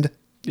friend,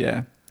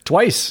 Yeah.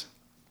 Twice.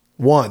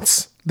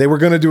 once. They were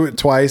going to do it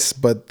twice,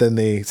 but then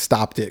they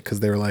stopped it because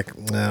they were like,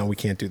 no, we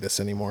can't do this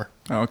anymore.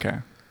 Oh, okay.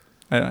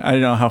 I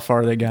don't know how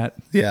far they got.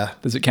 Yeah.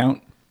 Does it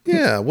count?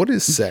 Yeah, what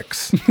is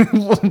sex?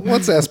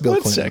 Let's ask Bill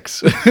What's Clinton.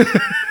 sex?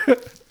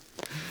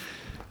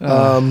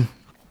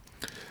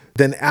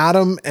 Then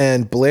Adam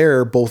and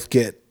Blair both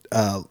get,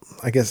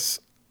 I guess,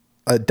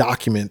 a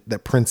document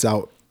that prints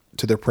out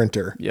to their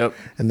printer. Yep.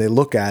 And they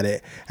look at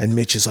it, and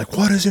Mitch is like,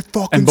 what does it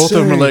fucking And both say?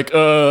 of them are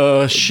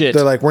like, shit.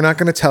 They're like, we're not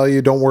going to tell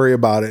you. Don't worry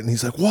about it. And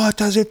he's like, what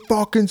does it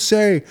fucking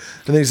say? And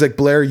then he's like,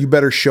 Blair, you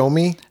better show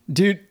me.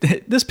 Dude,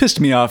 this pissed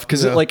me off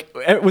because Yeah. like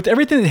with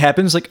everything that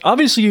happens, like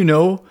obviously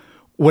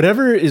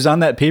whatever is on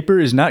that paper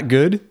is not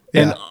good.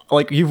 And Yeah.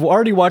 like you've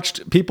already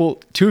watched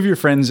two of your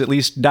friends at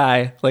least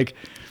die. Like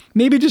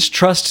maybe just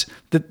trust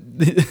that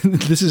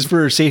this is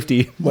for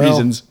safety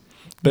reasons.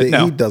 But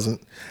no. He doesn't.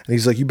 And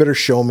he's like, you better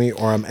show me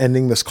or I'm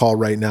ending this call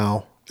right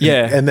now.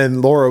 Yeah. And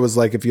then Laura was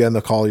like, if you end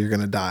the call, you're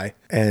going to die.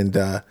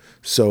 And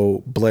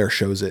so Blair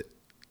shows it.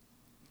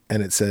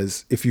 And it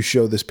says, if you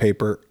show this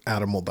paper,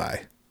 Adam will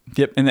die.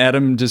 Yep. And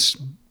Adam just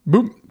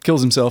boom kills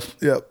himself.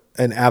 Yep.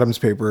 And Adam's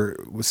paper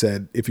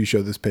said, if you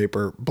show this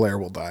paper, Blair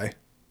will die.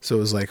 So it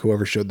was like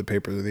whoever showed the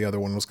paper, the other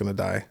one was going to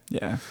die.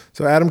 Yeah.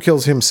 So Adam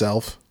kills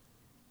himself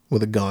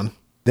with a gun.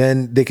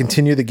 Then they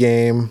continue the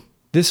game.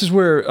 This is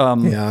where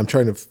Yeah, I'm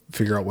trying to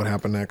figure out what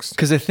happened next.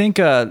 because I think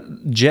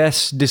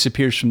Jess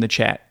disappears from the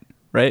chat,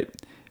 right?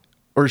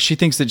 Or she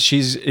thinks that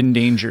she's in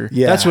danger.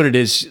 Yeah. That's what it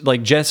is.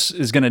 Like Jess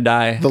is gonna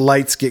die. The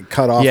lights get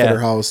cut off at her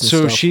house. And so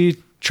stuff.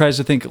 she tries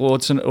to think, well,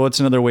 what's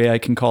another way I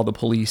can call the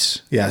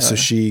police? Yeah, so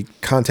she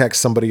contacts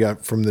somebody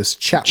from this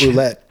chat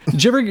roulette.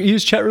 Did you ever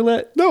use chat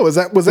roulette? No, was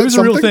that It was a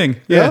something? real thing.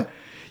 Yeah.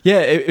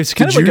 Yeah. It's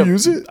kind Did of like you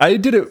use it? I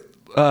did it,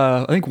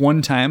 I think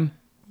one time.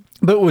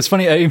 But what's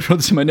funny, I even wrote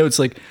this in my notes,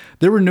 like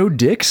there were no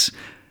dicks.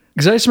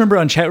 Because I just remember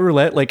on chat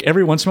roulette, like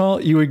every once in a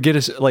while you would get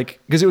a, like,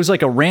 because it was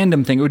like a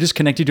random thing. It would just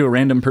connect you to a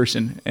random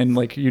person and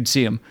like you'd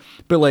see them.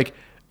 But like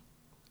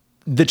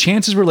the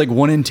chances were like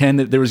 1 in 10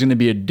 that there was going to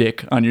be a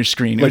dick on your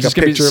screen. It Like was just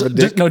a gonna picture of a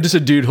dick? No, just a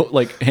dude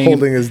like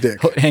Holding his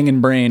dick. hanging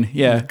brain.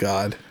 Yeah.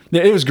 God.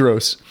 Yeah, it was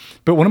gross.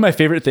 But one of my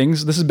favorite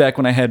things, this is back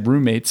when I had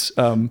roommates,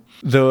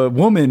 the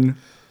woman,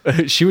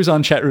 she was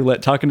on chat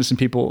roulette talking to some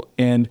people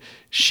and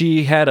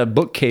she had a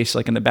bookcase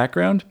like in the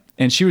background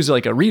and she was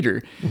like a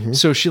reader. Mm-hmm.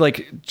 So she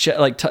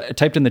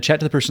typed in the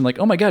chat to the person like,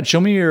 oh my God, show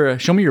me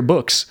your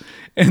books.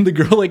 And the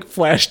girl like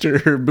flashed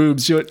her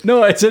boobs. She went,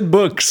 no, I said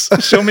books.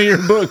 Show me your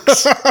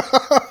books.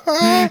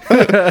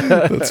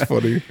 That's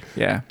funny.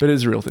 Yeah, but it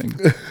is a real thing.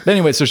 But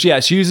anyway, so she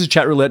uses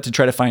chat roulette to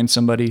try to find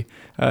somebody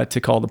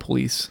to call the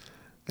police.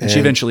 And she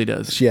eventually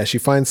does. Yeah, she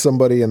finds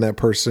somebody and that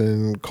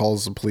person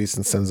calls the police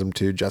and sends them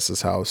to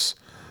Jess's house.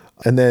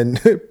 And then,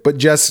 but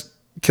Jess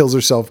kills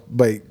herself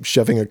by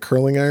shoving a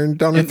curling iron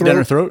down her throat. Down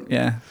her throat?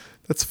 Yeah.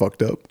 That's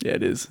fucked up. Yeah,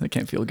 it is. That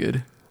can't feel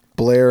good.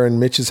 Blair and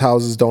Mitch's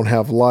houses don't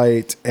have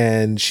light,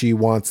 and she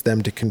wants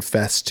them to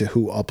confess to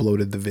who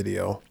uploaded the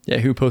video. Yeah,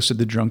 who posted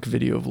the drunk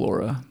video of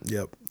Laura?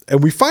 Yep.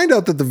 And we find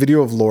out that the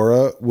video of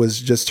Laura was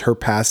just her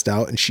passed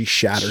out and she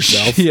shat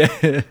herself.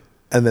 Yeah.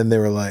 And then they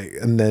were like,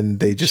 and then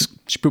they just,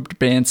 She pooped her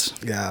pants.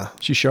 yeah.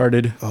 She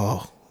sharded.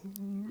 Oh.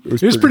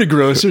 It was pretty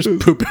gross. There's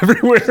poop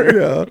everywhere.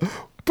 Yeah.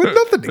 But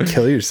nothing to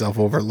kill yourself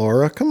over,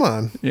 Laura. Come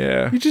on.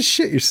 Yeah. You just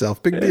shit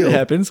yourself. Big deal. It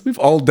happens. We've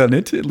all done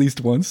it at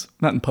least once.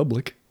 Not in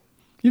public.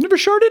 You never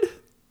sharded?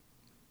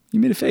 You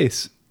made a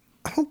face.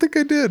 I don't think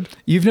I did.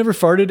 You've never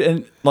farted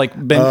and like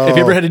been, have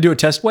you ever had to do a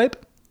test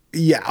wipe?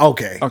 Yeah.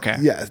 Okay. Okay.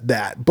 Yeah.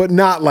 That, but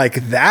not like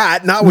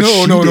that. Not what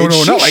she No, did.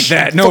 She not like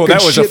that. No, fucking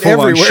that was a shit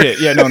full on everywhere. shit.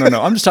 Yeah, no.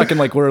 I'm just talking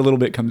like where a little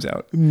bit comes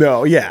out.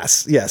 No.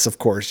 Yes. Yes. Of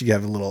course. You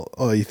have a little,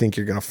 oh, you think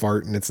you're going to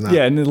fart and it's not.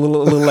 Yeah, and a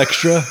little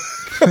extra.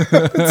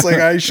 It's like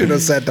I should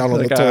have sat down on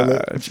Like, the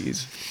toilet.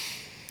 jeez.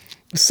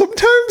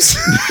 Sometimes,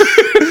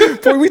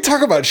 boy, we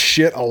talk about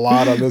shit a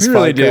lot on this We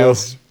really do.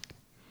 podcast. I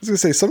was gonna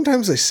say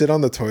sometimes I sit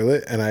on the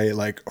toilet and I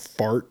like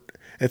fart.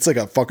 It's like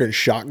a fucking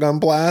shotgun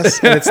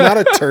blast, and it's not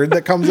a turd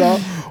that comes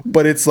out,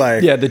 but it's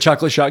like Yeah, the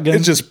chocolate shotgun.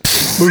 it's just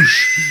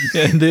Boosh.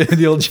 Yeah,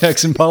 the old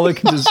Jackson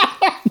Pollock just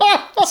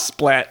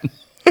splat.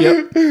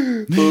 Yep.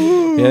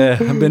 Yeah,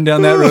 I've been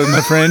down that road,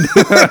 my friend.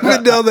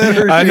 been down that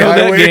Hershey I know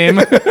highway. that game.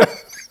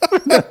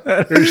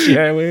 That Hershey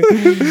Highway.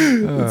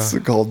 It's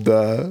called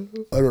I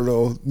don't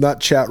know,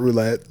 not chat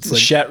roulette. It's like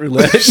Chat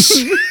roulette.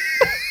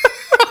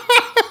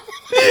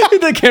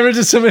 The camera's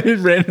just somebody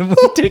randomly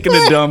taking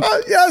a dump.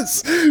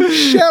 Yes,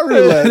 chat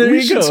roulette. There We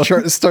you should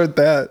go. start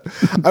that.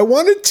 I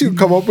wanted to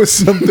come up with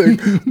something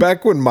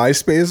back when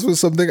MySpace was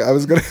something. I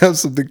was going to have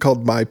something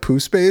called My Poo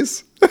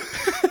Space,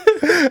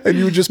 and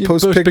you would just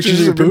post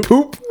pictures of your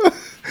poop,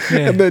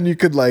 Yeah. and then you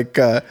could like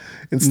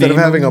instead Name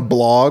of having them. a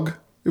blog,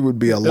 it would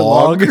be a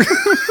log, log.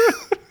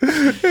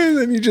 and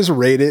then you just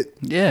rate it.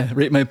 Yeah,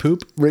 rate my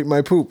poop. Rate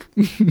my poop.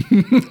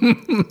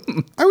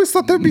 I always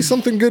thought that'd be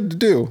something good to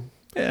do.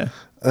 Yeah.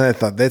 And I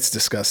thought, that's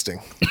disgusting.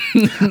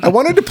 I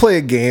wanted to play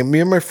a game. Me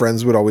and my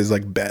friends would always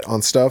like bet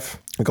on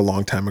stuff like a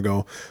long time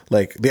ago,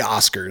 like the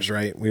Oscars,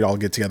 right? We'd all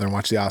get together and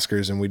watch the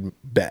Oscars and we'd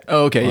bet.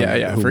 Oh, okay. on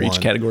Yeah. who For each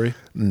won, category.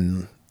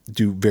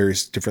 do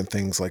various different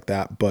things like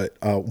that. But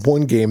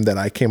one game that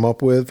I came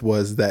up with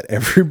was that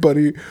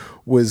everybody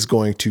was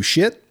going to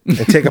shit and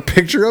take a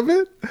picture of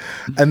it.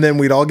 And then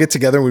we'd all get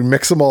together and we'd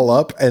mix them all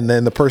up. And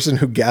then the person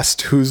who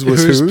guessed whose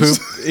was whose. Poop?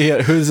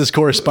 Yeah. Who does this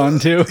correspond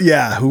to?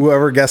 Yeah.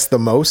 Whoever guessed the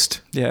most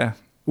Yeah.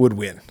 would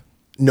win.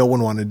 No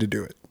one wanted to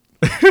do it.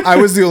 I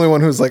was the only one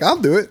who was like, I'll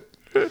do it.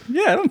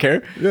 Yeah. I don't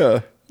care.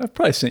 Yeah. I've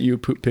probably sent you a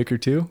poop pic or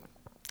two.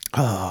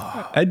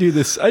 I do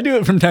this. I do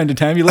it from time to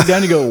time. You look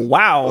down and you go,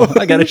 wow,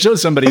 I got to show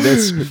somebody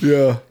this.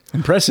 Yeah.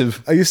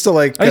 Impressive. I used to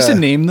like. I used to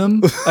name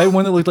them. I had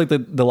one that looked like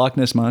the Loch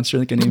Ness Monster.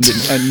 I think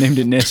I named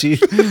it Nessie.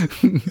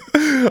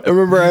 I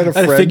remember I had a I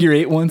had friend. a figure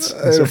eight once.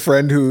 I had a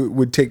friend who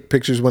would take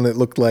pictures when it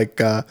looked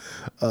like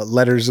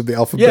letters of the Yeah,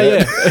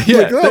 alphabet. yeah, yeah.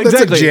 Like, oh, exactly.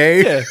 that's a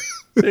J. Yeah.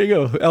 There you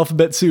go.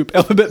 Alphabet soup.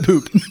 Alphabet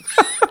poop.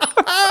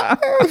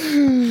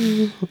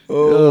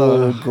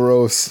 Oh,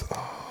 gross.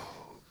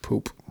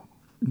 Poop.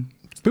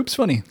 Poop's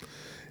funny.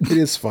 It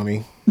is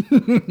funny.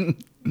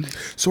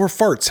 So her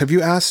farts. Have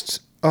you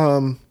asked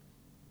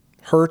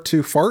her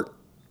to fart?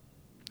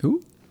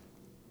 Who?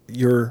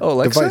 Your Oh,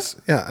 Alexa? device.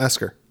 Yeah, ask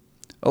her.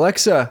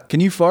 Alexa, can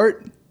you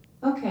fart?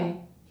 Okay,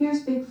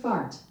 here's Big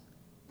Fart.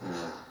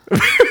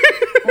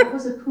 That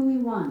was a pooey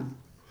one.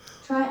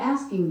 Try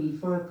asking me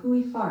for a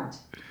pooey fart.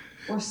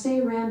 Or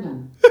say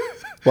random.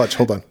 Watch,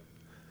 hold on.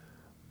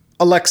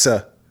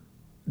 Alexa,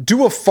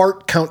 do a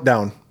fart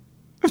countdown.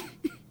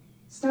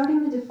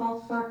 Starting the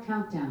default fart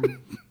countdown.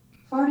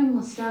 Farting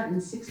will start in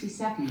 60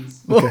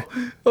 seconds. Okay.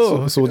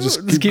 Oh, So we'll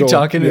just keep keep going.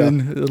 talking Yeah.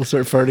 and it'll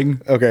start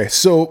farting. Okay,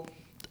 so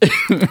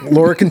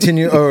Laura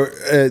continue.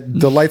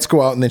 The lights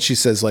go out, and then she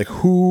says, "Like,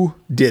 who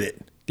did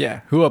it?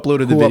 Yeah. Who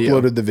uploaded the Who video?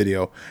 uploaded the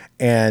video?"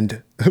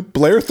 And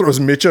Blair throws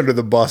Mitch under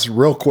the bus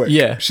real quick.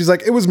 Yeah. she's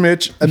like, "It was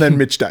Mitch," and then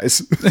Mitch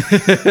dies.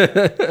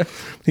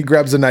 He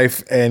grabs a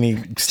knife and he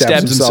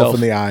stabs himself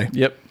in the eye.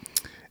 Yep.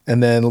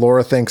 And then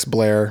Laura thanks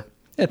Blair.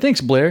 Yeah,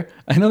 thanks, Blair.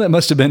 I know that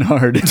must have been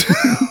hard.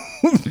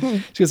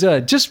 She goes,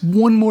 just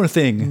one more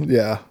thing.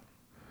 Yeah.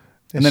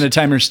 And then a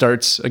timer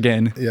starts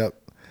again. Yep.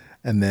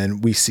 And then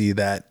we see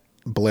that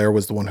Blair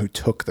was the one who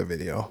took the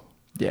video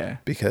Yeah.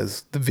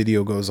 because the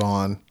video goes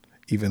on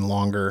even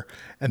longer,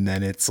 and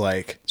then it's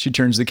like She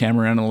turns the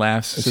camera around and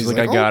laughs. She's like,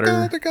 I "Oh, got her.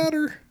 God, I got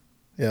her."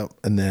 Yep.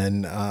 And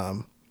then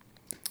all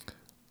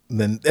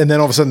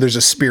of a sudden there's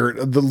a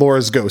spirit. The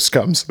Laura's ghost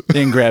comes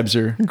And grabs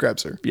her. and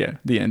grabs her. Yeah,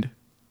 the end.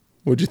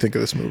 What'd you think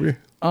of this movie?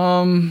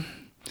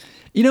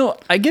 You know,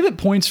 I give it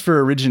points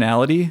for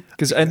originality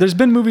because there's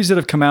been movies that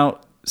have come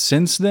out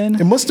since then.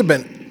 It must have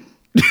been.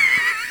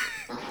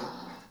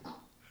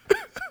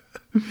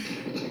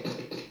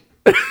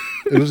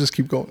 It'll just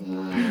keep going.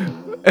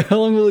 How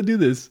long will it do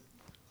this?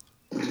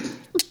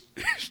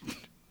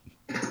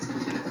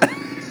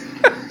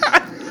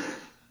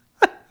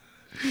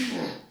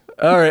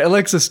 All right,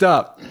 Alexa,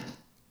 stop.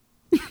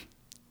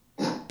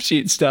 She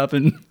ain't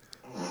stopping.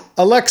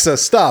 Alexa,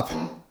 stop.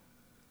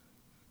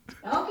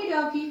 Okie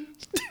dokie.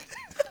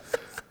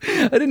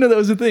 I didn't know that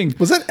was a thing.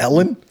 Was that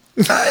Ellen?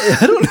 I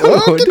don't know.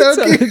 Okie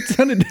dokie. It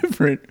sounded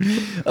different.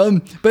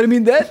 But I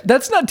mean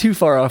that's not too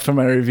far off from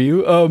my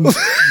review.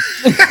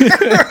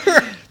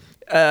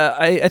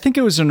 I think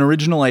it was an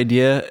original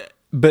idea,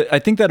 but I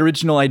think that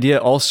original idea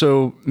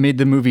also made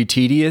the movie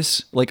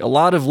tedious. Like a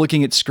lot of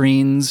looking at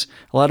screens,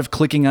 a lot of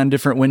clicking on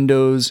different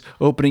windows,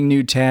 opening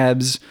new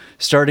tabs,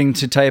 starting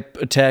to type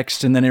a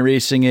text and then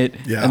erasing it,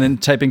 Yeah. and then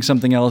typing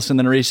something else and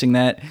then erasing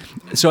that.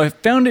 So I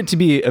found it to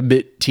be a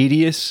bit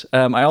tedious.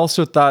 I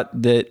also thought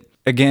that,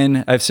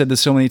 again, I've said this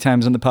so many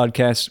times on the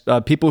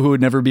podcast, people who would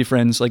never be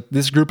friends, like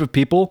this group of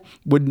people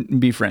wouldn't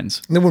be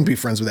friends. They wouldn't be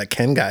friends with that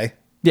Ken guy.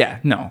 Yeah,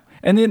 no,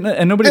 and nobody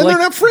And they're liked,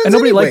 not friends and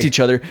nobody liked anyway. each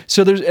other.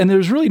 So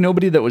there's really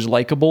nobody that was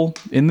likable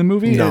in the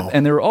movie, No.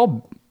 and they were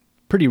all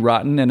pretty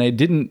rotten. And I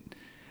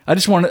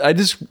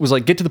just was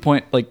like, get to the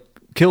point, like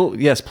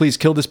please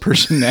kill this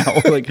person now,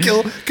 like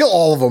Kill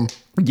all of them.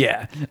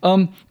 yeah.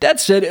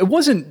 That said, it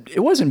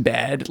wasn't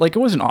bad, like it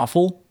wasn't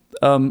awful.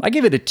 I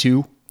gave it a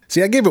 2.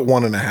 See, I gave it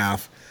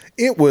 1.5.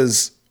 It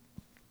was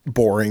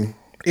boring.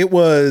 It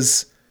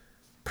was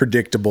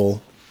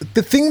predictable.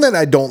 The thing that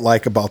I don't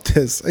like about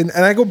this, and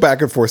I go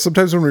back and forth.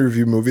 Sometimes when we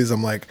review movies,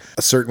 I'm like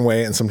a certain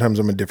way, and sometimes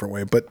I'm a different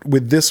way. But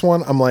with this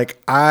one, I'm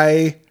like,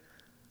 I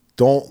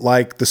don't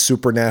like the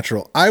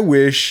supernatural. I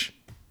wish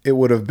it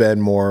would have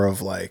been more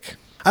of like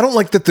I don't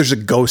like that there's a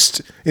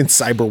ghost in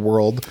cyber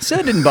world. So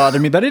that didn't bother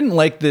me, but I didn't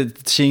like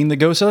seeing the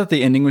ghost. I thought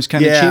the ending was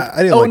kind of cheap.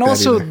 I didn't like and that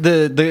also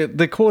either.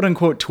 the quote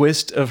unquote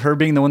twist of her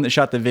being the one that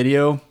shot the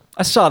video.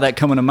 I saw that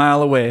coming a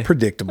mile away.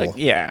 Predictable. Like,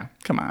 yeah,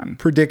 come on.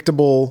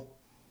 Predictable.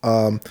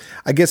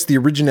 I guess the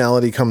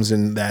originality comes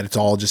in that it's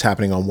all just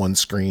happening on one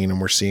screen and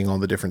we're seeing all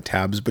the different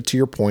tabs. But to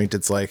your point,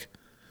 it's like,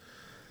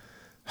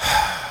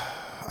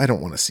 I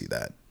don't want to see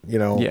that. You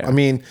know, Yeah. I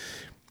mean,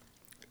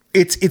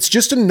 it's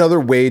just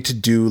another way to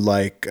do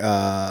like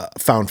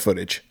found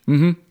footage.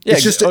 Mm-hmm. Yeah,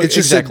 it's just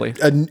exactly.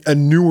 a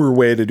newer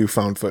way to do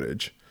found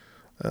footage.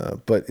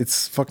 But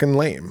it's fucking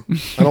lame.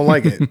 I don't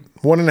like it.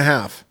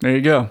 1.5. There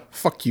you go.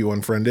 Fuck you,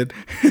 unfriended.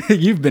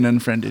 You've been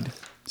unfriended,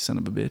 son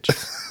of a bitch.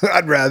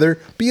 I'd rather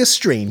be a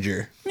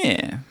stranger.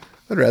 Yeah.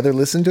 I'd rather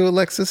listen to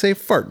Alexa say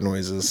fart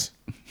noises.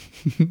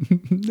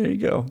 There you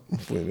go.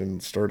 Hopefully it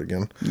didn't start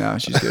again. No,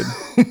 she's good.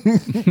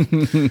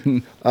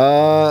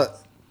 I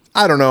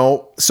don't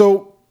know.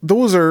 So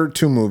those are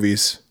 2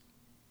 movies.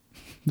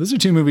 Those are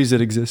 2 movies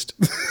that exist.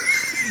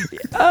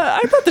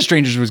 I thought The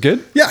Strangers was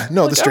good. Yeah,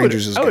 no, The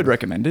Strangers is good. I would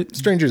recommend it.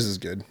 Strangers is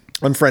good.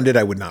 Unfriended,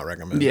 I would not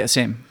recommend. Yeah,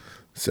 same.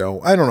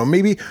 So I don't know,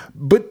 maybe,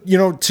 but you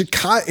know,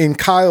 in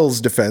Kyle's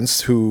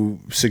defense, who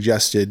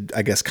suggested,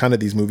 I guess, kind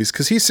of these movies,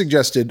 because he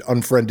suggested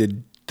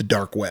Unfriended, The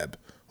Dark Web,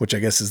 which I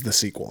guess is the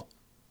sequel.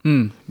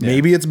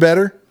 Maybe it's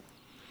better.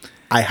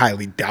 I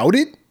highly doubt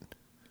it.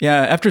 Yeah,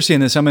 after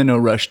seeing this, I'm in no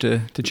rush to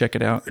check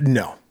it out.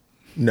 No.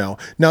 Now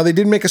they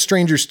did make a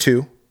Strangers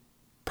 2,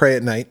 Pray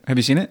at Night. Have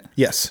you seen it?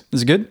 Yes.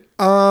 Is it good?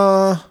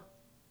 Not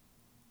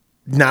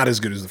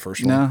as good as the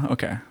first one. No?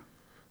 Okay.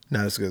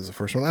 Not as good as the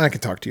first one. I can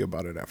talk to you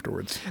about it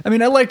afterwards. I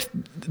mean, I liked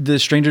The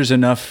Strangers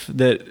enough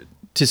that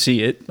to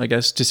see it, I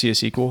guess, to see a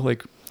sequel.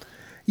 Like,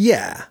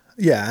 Yeah.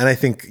 And I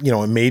think, you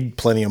know, it made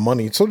plenty of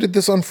money. So did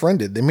this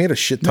Unfriended. They made a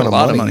shit ton a of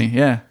lot money. of money,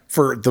 yeah.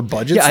 For the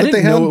budgets Yeah, I that they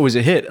didn't had. know it was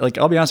a hit. Like,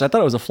 I'll be honest, I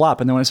thought it was a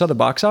flop. And then when I saw the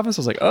box office,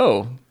 I was like,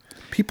 oh.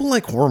 People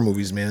like horror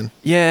movies, man.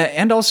 Yeah,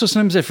 and also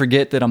sometimes I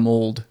forget that I'm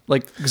old.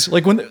 Like 'cause,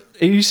 like when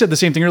you said the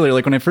same thing earlier.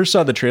 Like when I first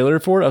saw the trailer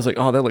for it, I was like,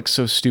 "Oh, that looks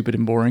so stupid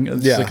and boring."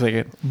 It's Yeah.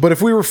 like But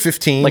if we were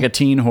 15, a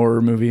teen horror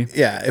movie.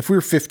 yeah, if we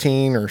were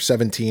 15 or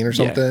 17 or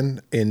something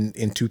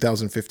in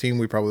 2015,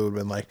 we probably would have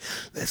been like,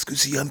 let's go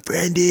see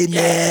Unfriended,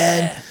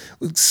 man.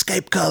 We'll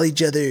Skype call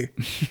each other.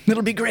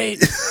 It'll be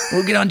great.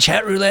 We'll get on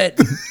chat roulette,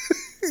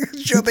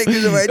 Show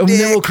pictures of our and then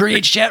dick. we'll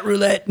create chat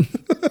roulette.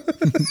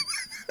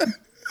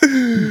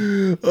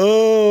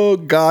 Oh,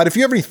 God. If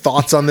you have any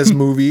thoughts on this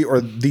movie or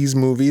these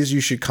movies,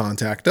 you should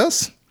contact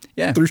us.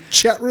 Yeah. Through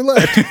chat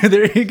roulette.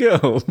 There you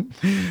go.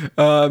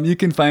 You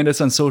can find us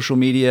on social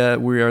media.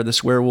 We are the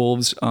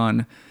Swearwolves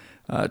on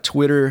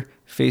Twitter,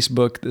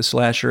 Facebook, the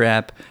Slasher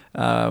app.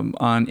 On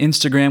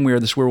Instagram, we are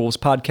the Swearwolves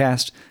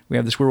Podcast. We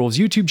have the Swearwolves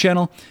YouTube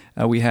channel.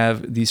 We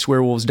have the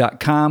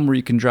swearwolves.com where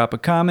you can drop a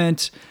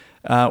comment,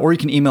 or you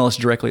can email us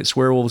directly at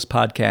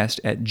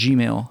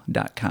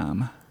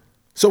swearwolvespodcast@gmail.com.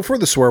 So for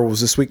the Swearwolves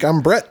this week,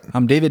 I'm Brett.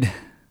 I'm David.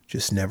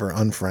 Just never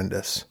unfriend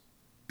us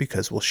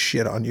because we'll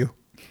shit on you.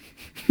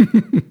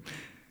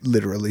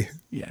 Literally.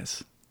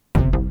 Yes.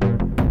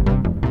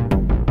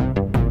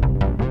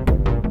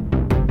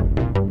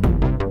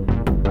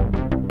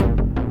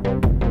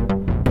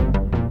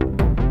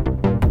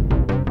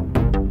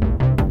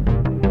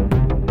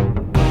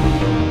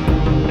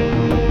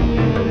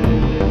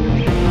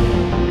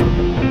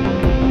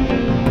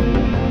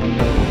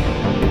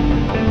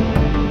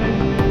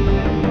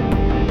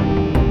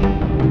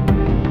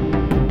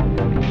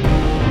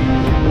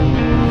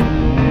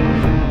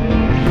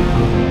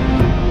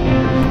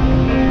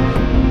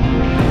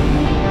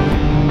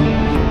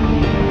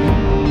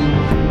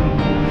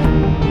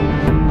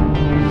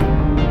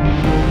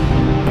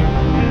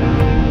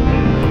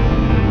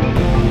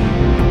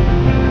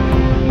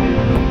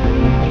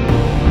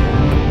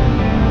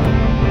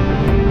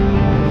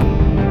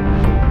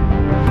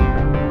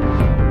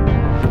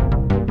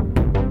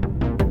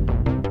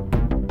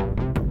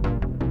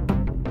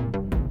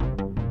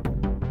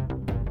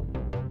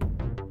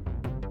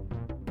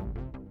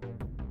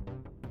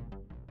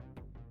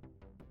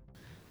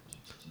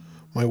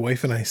 My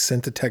wife and I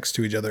sent a text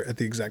to each other at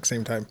the exact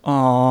same time.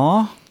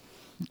 Aw.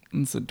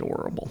 That's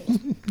adorable.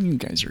 You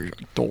guys are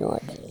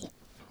adorable.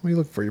 What are you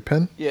looking for? Your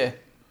pen? Yeah.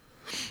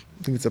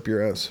 I think it's up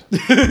your ass.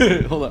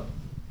 Hold up.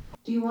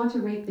 Do you want to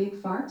rate Big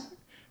Fart?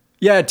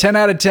 Yeah, 10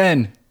 out of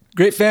 10.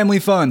 Great family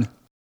fun.